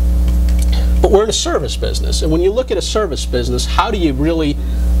 But we're in a service business, and when you look at a service business, how do you really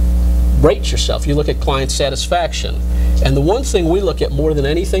rate yourself? You look at client satisfaction. And the one thing we look at more than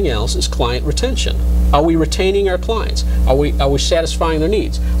anything else is client retention. Are we retaining our clients? Are we satisfying their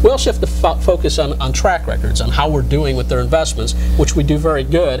needs? We also have to focus on track records, on how we're doing with their investments, which we do very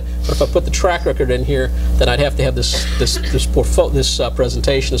good. But if I put the track record in here, then I'd have to have this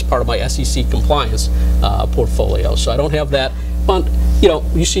presentation as part of my SEC compliance portfolio. So I don't have that But, you know,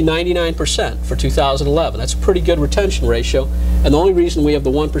 you see 99% for 2011. That's a pretty good retention ratio. And the only reason we have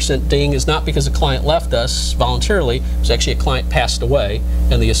the 1% ding is not because a client left us voluntarily. It was actually a client passed away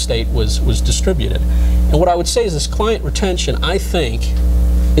and the estate was distributed. And what I would say is this client retention, I think,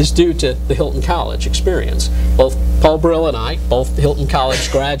 is due to the Hilton College experience. Both Paul Brill and I, both Hilton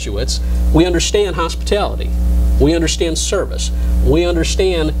College graduates, we understand hospitality. We understand service. We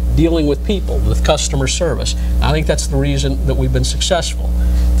understand dealing with people, with customer service. I think that's the reason that we've been successful.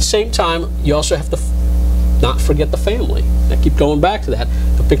 At the same time, you also have to not forget the family. I keep going back to that.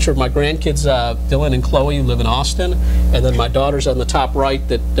 The picture of my grandkids, Dylan and Chloe, who live in Austin, and then my daughter's on the top right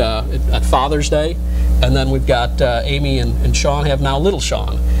that at Father's Day, and then we've got Amy and Sean have now little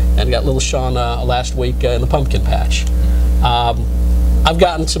Sean, and got little Sean last week in the pumpkin patch. I've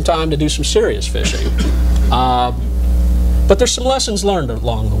gotten some time to do some serious fishing, but there's some lessons learned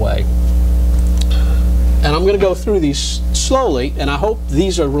along the way. And I'm going to go through these slowly, and I hope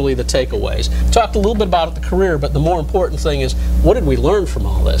these are really the takeaways. Talked a little bit about the career, but the more important thing is, what did we learn from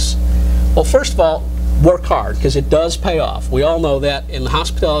all this? Well, first of all, work hard, because it does pay off. We all know that, and the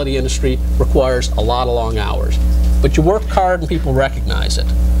hospitality industry requires a lot of long hours. But you work hard and people recognize it.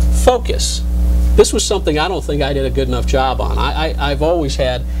 Focus. This was something I don't think I did a good enough job on. I've always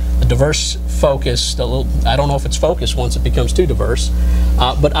had a diverse focus. I don't know if it's focus once it becomes too diverse,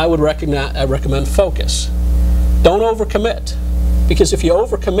 but I would recommend focus. Don't overcommit, because if you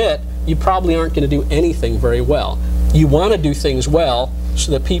overcommit, you probably aren't going to do anything very well. You want to do things well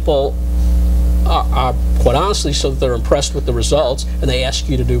so that people are quite honestly, so that they're impressed with the results and they ask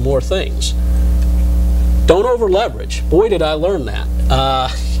you to do more things. Don't over leverage. Boy, did I learn that.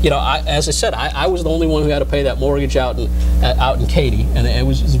 You know, as I said, I was the only one who had to pay that mortgage out in Katy, and it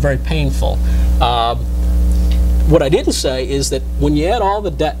was very painful. What I didn't say is that when you add all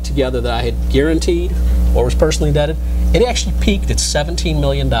the debt together that I had guaranteed or was personally indebted, it actually peaked at $17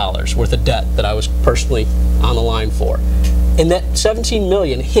 million worth of debt that I was personally on the line for. And that $17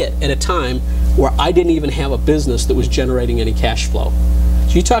 million hit at a time where I didn't even have a business that was generating any cash flow.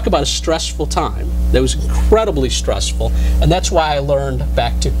 So you talk about a stressful time. That was incredibly stressful, and that's why I learned,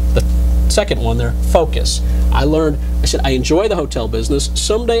 back to the second one there, focus. I said, I enjoy the hotel business.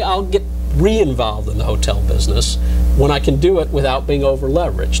 Someday I'll get re-involved in the hotel business when I can do it without being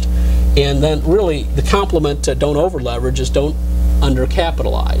over-leveraged. And then really the complement to don't over-leverage is don't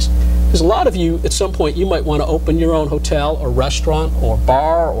undercapitalize. Because a lot of you, at some point, you might want to open your own hotel or restaurant or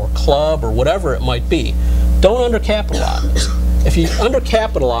bar or club or whatever it might be. Don't undercapitalize. If you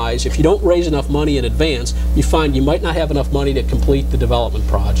undercapitalize, if you don't raise enough money in advance, you find you might not have enough money to complete the development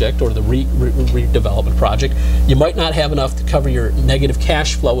project or the redevelopment project. You might not have enough to cover your negative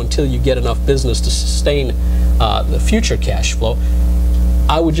cash flow until you get enough business to sustain the future cash flow.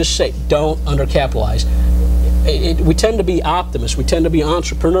 I would just say, don't undercapitalize. We tend to be optimists, we tend to be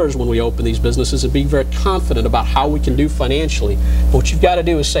entrepreneurs when we open these businesses and be very confident about how we can do financially. But what you've got to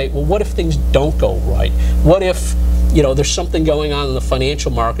do is say, well, what if things don't go right? What if, you know, there's something going on in the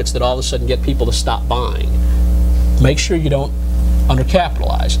financial markets that all of a sudden get people to stop buying? Make sure you don't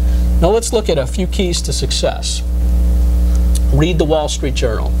undercapitalize. Now let's look at a few keys to success. Read the Wall Street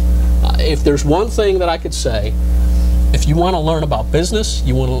Journal. If there's one thing that I could say, if you want to learn about business,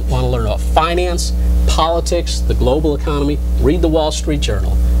 you want to learn about finance, politics, the global economy, read the Wall Street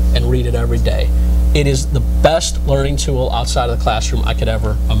Journal and read it every day. It is the best learning tool outside of the classroom I could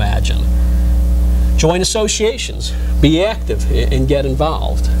ever imagine. Join associations, be active and get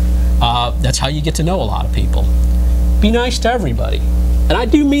involved. That's how you get to know a lot of people. Be nice to everybody. And I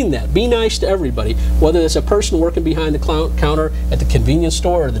do mean that. Be nice to everybody, whether it's a person working behind the counter at the convenience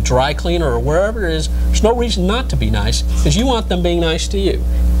store or the dry cleaner or wherever it is. There's no reason not to be nice, because you want them being nice to you.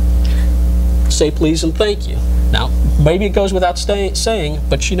 Say please and thank you. Now, maybe it goes without saying,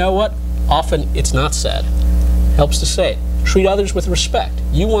 but you know what? Often it's not said. It helps to say it. Treat others with respect.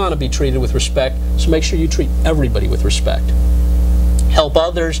 You want to be treated with respect, so make sure you treat everybody with respect. Help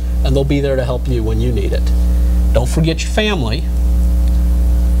others, and they'll be there to help you when you need it. Don't forget your family.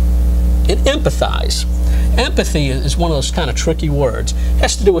 And empathize. Empathy is one of those kind of tricky words. It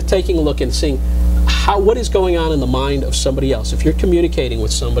has to do with taking a look and seeing what is going on in the mind of somebody else. If you're communicating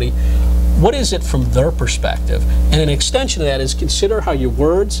with somebody, what is it from their perspective? And an extension of that is consider how your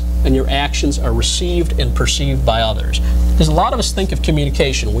words and your actions are received and perceived by others. Because a lot of us think of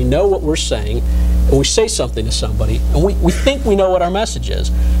communication. We know what we're saying, and we say something to somebody, and we think we know what our message is.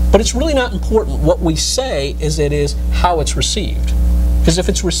 But it's really not important what we say as it is how it's received. Because if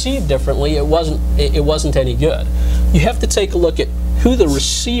it's received differently, it wasn't any good. You have to take a look at who the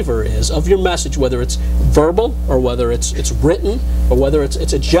receiver is of your message, whether it's verbal or whether it's written or whether it's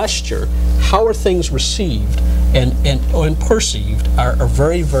a gesture. How are things received and perceived are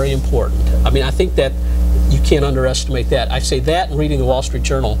very, very important. I mean, I think that you can't underestimate that. I say that and reading the Wall Street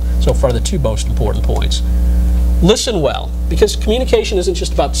Journal so far, the two most important points. Listen well, because communication isn't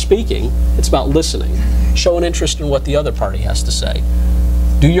just about speaking, it's about listening. Show an interest in what the other party has to say.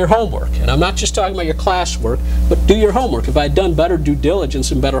 Do your homework, and I'm not just talking about your classwork, but do your homework. If I had done better due diligence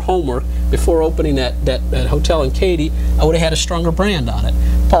and better homework before opening that hotel in Katy, I would have had a stronger brand on it.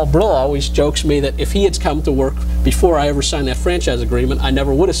 Paul Brill always jokes me that if he had come to work before I ever signed that franchise agreement, I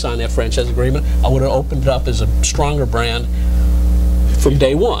never would have signed that franchise agreement. I would have opened it up as a stronger brand from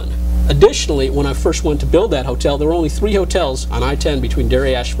day one. Additionally, when I first went to build that hotel, there were only 3 hotels on I-10 between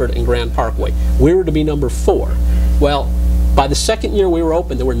Derry Ashford and Grand Parkway. We were to be number 4. Well, by the second year we were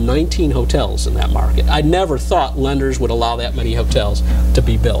open, there were 19 hotels in that market. I never thought lenders would allow that many hotels to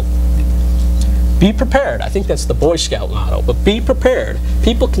be built. Be prepared. I think that's the Boy Scout motto, but be prepared.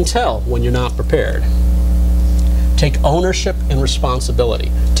 People can tell when you're not prepared. Take ownership and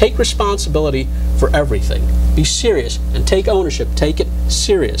responsibility. Take responsibility for everything. Be serious and take ownership. Take it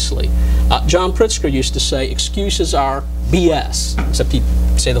seriously. John Pritzker used to say excuses are BS, except he'd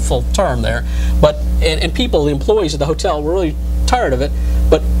say the full term there. But and people, the employees at the hotel, were really tired of it.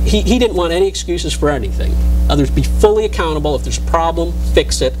 But he didn't want any excuses for anything. Others be fully accountable. If there's a problem,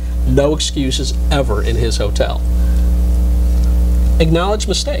 fix it. No excuses ever in his hotel. Acknowledge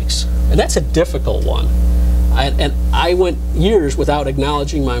mistakes, and that's a difficult one. And I went years without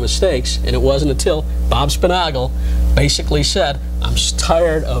acknowledging my mistakes, and it wasn't until Bob Spinagle basically said, "I'm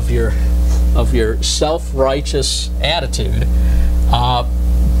tired of your self-righteous attitude,"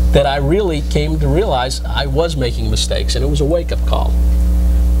 that I really came to realize I was making mistakes, and it was a wake-up call.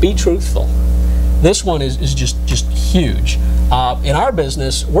 Be truthful. This one is just huge. In our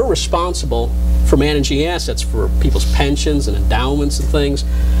business, we're responsible for managing assets for people's pensions and endowments and things.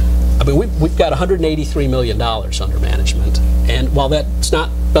 I mean, we've got $183 million under management, and while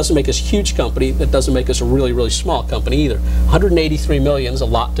doesn't make us a huge company, that doesn't make us a really, really small company either. $183 million is a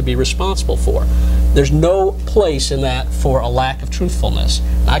lot to be responsible for. There's no place in that for a lack of truthfulness.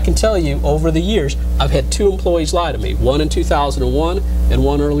 And I can tell you, over the years, I've had 2 employees lie to me, one in 2001 and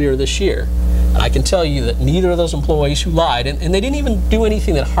one earlier this year. And I can tell you that neither of those employees who lied, and they didn't even do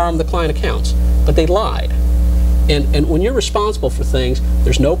anything that harmed the client accounts, but they lied. And when you're responsible for things,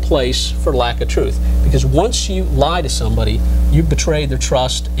 there's no place for lack of truth. Because once you lie to somebody, you've betrayed their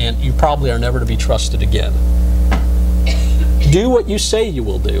trust, and you probably are never to be trusted again. Do what you say you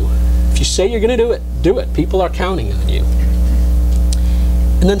will do. If you say you're going to do it, do it. People are counting on you.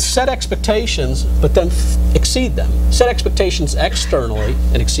 And then set expectations, but then exceed them. Set expectations externally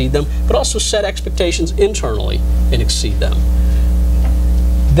and exceed them, but also set expectations internally and exceed them.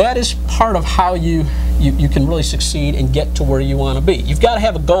 That is part of how you can really succeed and get to where you want to be. You've got to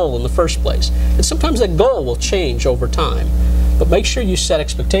have a goal in the first place. And sometimes that goal will change over time. But make sure you set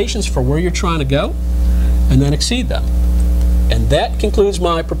expectations for where you're trying to go and then exceed them. And that concludes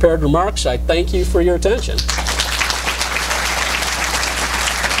my prepared remarks. I thank you for your attention.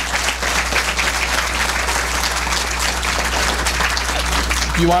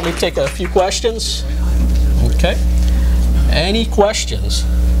 You want me to take a few questions? Okay. Any questions?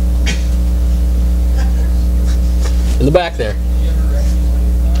 In the back there.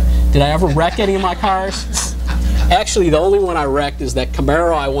 Did I ever wreck any of my cars? Actually, the only one I wrecked is that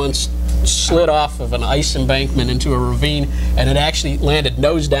Camaro I once slid off of an ice embankment into a ravine, and it actually landed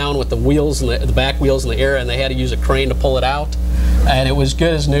nose down with the wheels and the back wheels in the air, and they had to use a crane to pull it out. And it was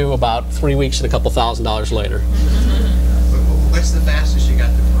good as new about 3 weeks and a couple $1,000s later. What's the fastest you got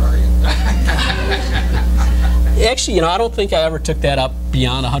the Ferrari? Actually, you know, I don't think I ever took that up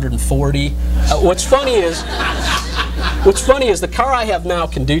beyond 140. What's funny is the car I have now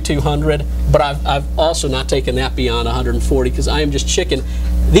can do 200, but I've also not taken that beyond 140 because I am just chicken.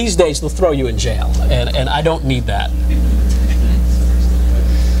 These days they'll throw you in jail, and I don't need that.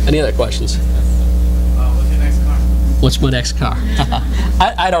 Any other questions? What's your next car? What's my next car?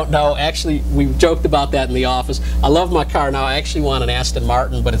 I don't know. Actually, we joked about that in the office. I love my car now. I actually want an Aston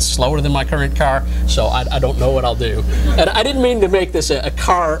Martin, but it's slower than my current car, so I don't know what I'll do. And I didn't mean to make this a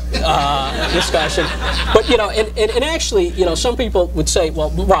car discussion, but you know, and actually, you know, some people would say,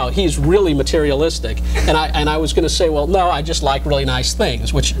 well, wow, he's really materialistic, and I was going to say, well, no, I just like really nice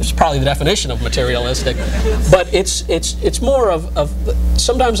things, which is probably the definition of materialistic. But it's more of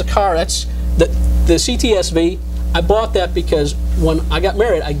sometimes a car. That's the CTSV. I bought that because when I got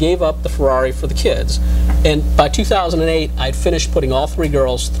married, I gave up the Ferrari for the kids. And by 2008, I'd finished putting all 3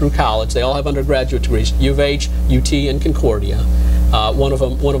 girls through college. They all have undergraduate degrees, U of H, UT, and Concordia. One of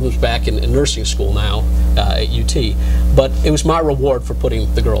them's back in nursing school now at UT. But it was my reward for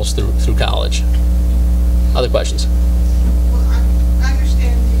putting the girls through college. Other questions? Well, I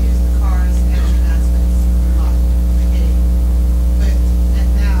understand you use the cars as aspects of life, okay? But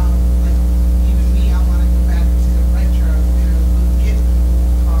now, like even me, I want to go back to the retro, get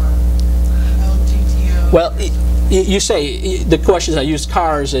the car, LGTO. Well, you say the questions I used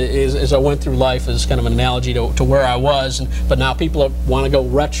cars is as I went through life as kind of an analogy to where I was, but now people want to go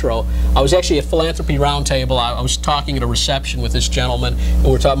retro. I was actually at Philanthropy Roundtable. I was talking at a reception with this gentleman, and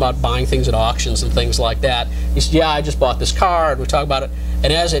we were talking about buying things at auctions and things like that. He said, "Yeah, I just bought this car," and we talked about it.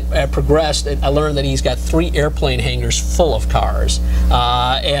 And as it progressed, I learned that he's got 3 airplane hangars full of cars.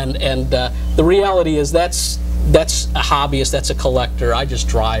 The reality is that's a hobbyist, that's a collector. I just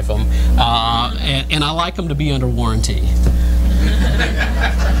drive them, and I like them to be under warranty.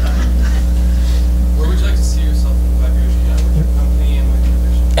 Where would you like to see yourself in 5 years from now with your company and with your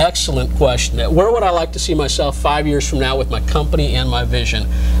vision? Excellent question. Where would I like to see myself 5 years from now with my company and my vision?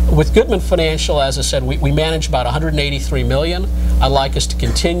 With Goodman Financial, as I said, we manage about $183 million. I'd like us to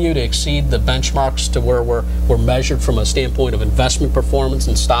continue to exceed the benchmarks to where we're measured from a standpoint of investment performance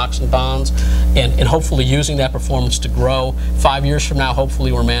in stocks and bonds, and hopefully using that performance to grow. 5 years from now,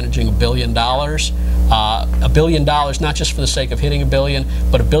 hopefully we're managing $1 billion. $1 billion, not just for the sake of hitting $1 billion,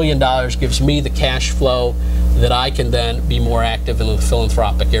 but $1 billion gives me the cash flow that I can then be more active in the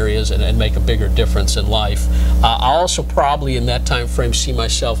philanthropic areas and make a bigger difference in life. I'll also probably in that time frame see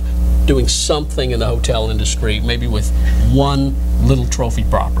myself doing something in the hotel industry, maybe with one little trophy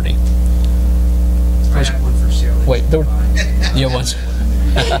property. I have one for sale. Wait, you have one.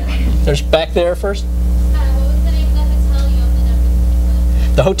 There's back there first. What was the name of the hotel you opened up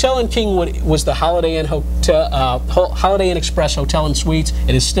in? The hotel in Kingwood was the Holiday Inn Hotel, Holiday Inn Express Hotel and Suites.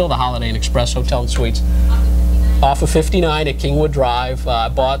 It is still the Holiday Inn Express Hotel and Suites. Off of 59 at Kingwood Drive. I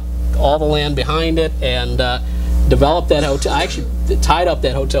bought all the land behind it and developed that hotel. I actually tied up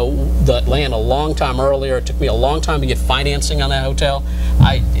that that land a long time earlier. It took me a long time to get financing on that hotel.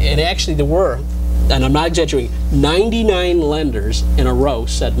 And actually there were, and I'm not exaggerating, 99 lenders in a row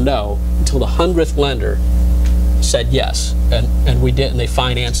said no until the 100th lender said yes, and we did, and they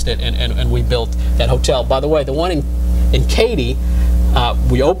financed it, and we built that hotel. By the way, the one in Katy,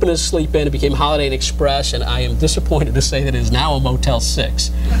 we opened as Sleep Inn. It became Holiday Inn Express, and I am disappointed to say that it is now a Motel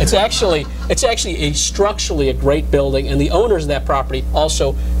 6. It's actually structurally a great building, and the owners of that property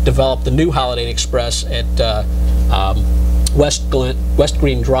also developed the new Holiday Inn Express at West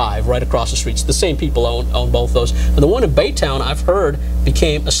Green Drive, right across the street. So the same people own both those. And the one in Baytown, I've heard,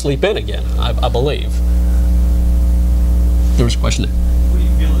 became a Sleep Inn again, I believe. There was a question there. What do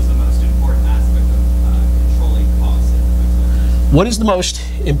you feel is the most important aspect of controlling costs in the hotel industry? What is the most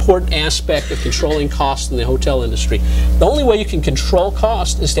important aspect of controlling costs in the hotel industry? The only way you can control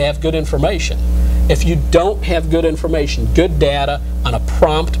cost is to have good information. If you don't have good information, good data on a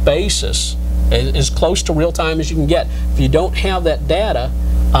prompt basis, as close to real time as you can get, if you don't have that data,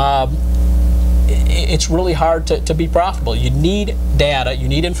 it's really hard to be profitable. You need data, you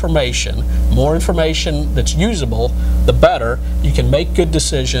need information. More information that's usable, the better. You can make good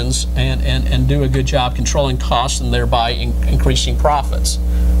decisions and do a good job controlling costs and thereby increasing profits.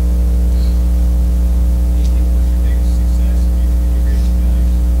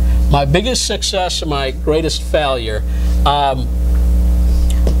 My biggest success and my greatest failure,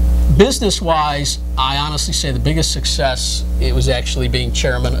 business-wise, I honestly say the biggest success, it was actually being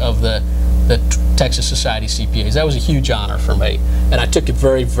chairman of the Texas Society of CPAs. That was a huge honor for me, and I took it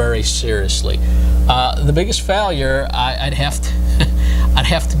very, very seriously. The biggest failure, I'd have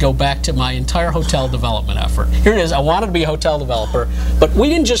to go back to my entire hotel development effort. Here it is. I wanted to be a hotel developer, but we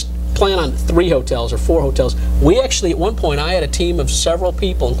didn't just plan on 3 hotels or 4 hotels. We actually, at one point, I had a team of several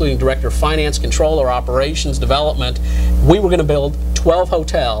people, including director of finance, controller, operations, development. We were going to build 12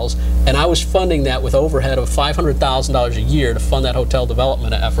 hotels, and I was funding that with overhead of $500,000 a year to fund that hotel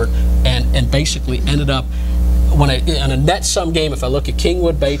development effort, and basically ended up, on a net sum game, if I look at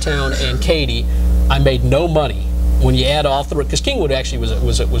Kingwood, Baytown, and Katy, I made no money when you add all 3, because Kingwood actually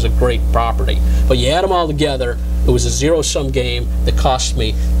was a great property, but you add them all together, it was a zero-sum game that cost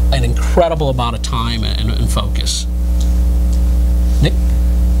me an incredible amount of time and focus. Nick?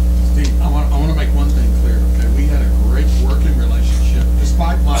 Steve, I want to make one thing clear, okay? We had a great working relationship,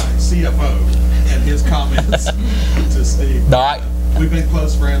 despite my CFO and his comments to Steve. No, we've been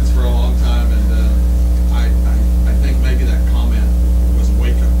close friends for a long time, and I think maybe that comment was a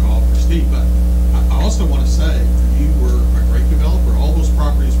wake-up call for Steve, but I also want to say you were a great developer. All those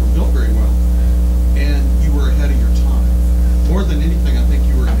properties were built very well, and you were ahead of your time. More than anything, I think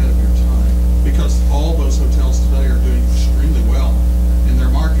you were ahead of your time, because all those hotels today are doing extremely well.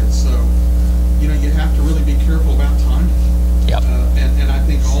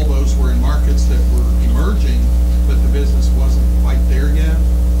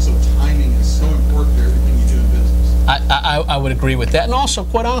 I would agree with that. And also,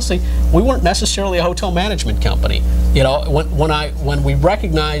 quite honestly, we weren't necessarily a hotel management company. You know, when we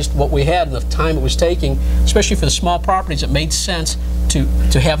recognized what we had and the time it was taking, especially for the small properties, it made sense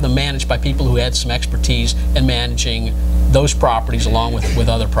to have them managed by people who had some expertise in managing those properties along with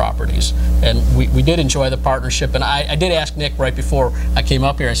other properties. And we did enjoy the partnership. And I did ask Nick right before I came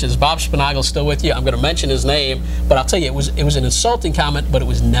up here, I said, is Bob Spinagle still with you? I'm going to mention his name, but I'll tell you, it was an insulting comment, but it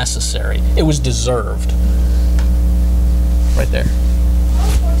was necessary. It was deserved. Right there. How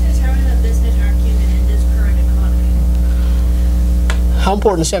important is having a business acumen in this current economy? How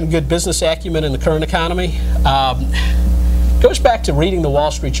important is having good business acumen in the current economy? Goes back to reading the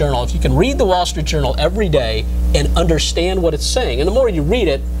Wall Street Journal. If you can read the Wall Street Journal every day and understand what it's saying, and the more you read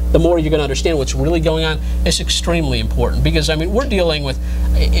it, the more you're going to understand what's really going on, it's extremely important. Because, I mean, we're dealing with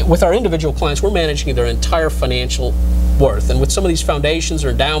our individual clients, we're managing their entire financial worth. And with some of these foundations or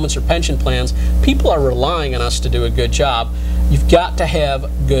endowments or pension plans, people are relying on us to do a good job. You've got to have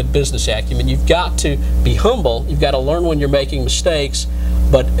good business acumen. You've got to be humble. You've got to learn when you're making mistakes.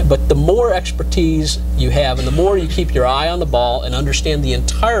 But the more expertise you have and the more you keep your eye on the ball and understand the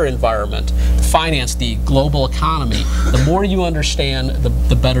entire environment, finance, the global economy, the more you understand,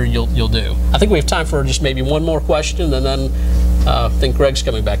 the better you'll do. I think we have time for just maybe one more question, and then I think Greg's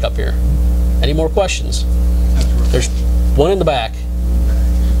coming back up here. Any more questions? There's one in the back.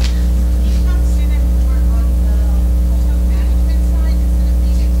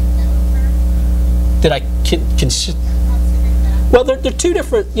 Did I consider? Well, they're two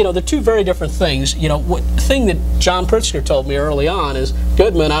different, you know, they're two very different things. You know, the thing that John Pritzker told me early on is,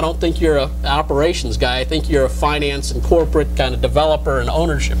 Goodman, I don't think you're an operations guy. I think you're a finance and corporate kind of developer and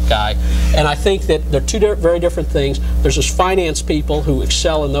ownership guy. And I think that they're two very different things. There's those finance people who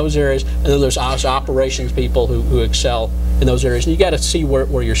excel in those areas, and then there's us operations people who excel in those areas. And you got to see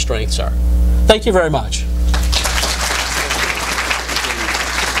where your strengths are. Thank you very much.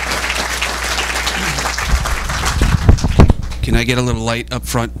 Can I get a little light up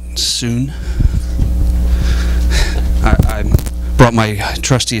front soon? I brought my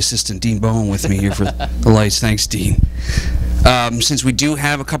trusty assistant, Dean Bowen, with me here for the lights. Thanks, Dean. Since we do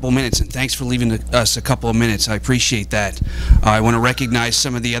have a couple minutes, and thanks for leaving us a couple of minutes, I appreciate that. I want to recognize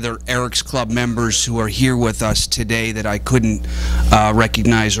some of the other Eric's Club members who are here with us today that I couldn't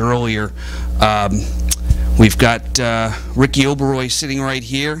recognize earlier. We've got Ricky Oberoi sitting right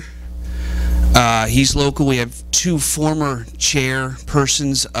here. He's local. We have two former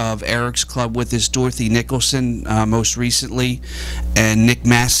chairpersons of Eric's Club with us, Dorothy Nicholson most recently, and Nick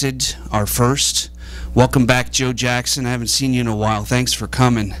Massad, our first. Welcome back, Joe Jackson. I haven't seen you in a while. Thanks for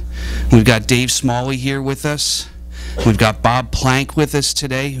coming. We've got Dave Smalley here with us. We've got Bob Plank with us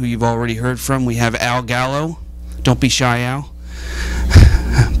today, who you've already heard from. We have Al Gallo. Don't be shy, Al.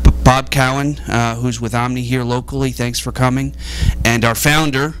 Bob Cowan, who's with Omni here locally. Thanks for coming. And our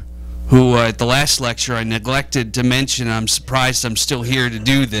founder, who at the last lecture I neglected to mention. I'm surprised I'm still here to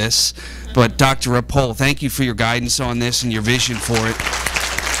do this. But Dr. Rapol, thank you for your guidance on this and your vision for it.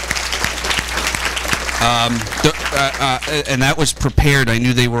 And that was prepared. I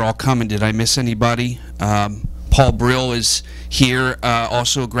knew they were all coming. Did I miss anybody? Paul Brill is here,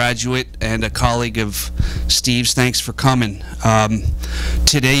 also a graduate and a colleague of Steve's. Thanks for coming.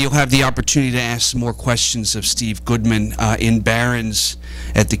 Today you'll have the opportunity to ask some more questions of Steve Goodman in Barron's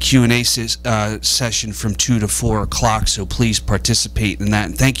at the Q&A session from 2 to 4 o'clock, so please participate in that.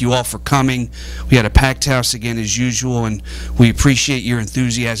 And thank you all for coming. We had a packed house again as usual, and we appreciate your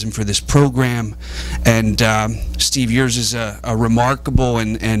enthusiasm for this program. And Steve, yours is a remarkable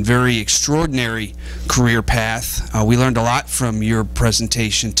and very extraordinary career path. We learned a lot from your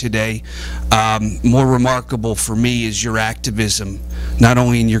presentation today. More remarkable for me is your activism, not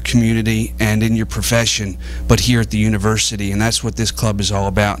only in your community and in your profession, but here at the university, and that's what this club is all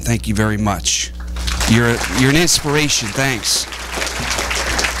about. Thank you very much. You're an inspiration. Thanks.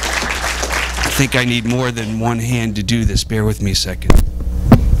 I think I need more than one hand to do this. Bear with me a second.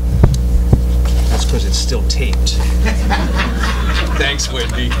 That's because it's still taped. Thanks,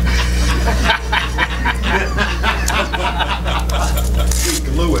 Wendy.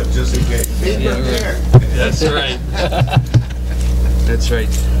 Glue it just in case. Yeah, that's right. That's right.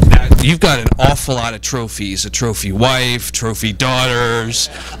 Now, you've got an awful lot of trophies, a trophy wife, trophy daughters,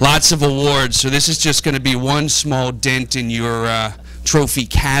 lots of awards, so this is just going to be one small dent in your trophy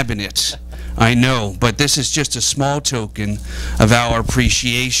cabinet. I know, but this is just a small token of our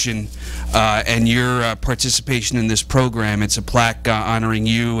appreciation and your participation in this program. It's a plaque honoring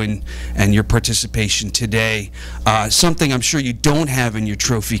you and your participation today. Something I'm sure you don't have in your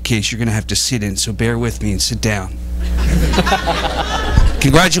trophy case you're going to have to sit in, so bear with me and sit down.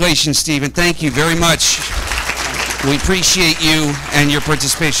 Congratulations, Stephen. Thank you very much. We appreciate you and your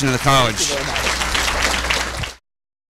participation in the college. Thank you very much.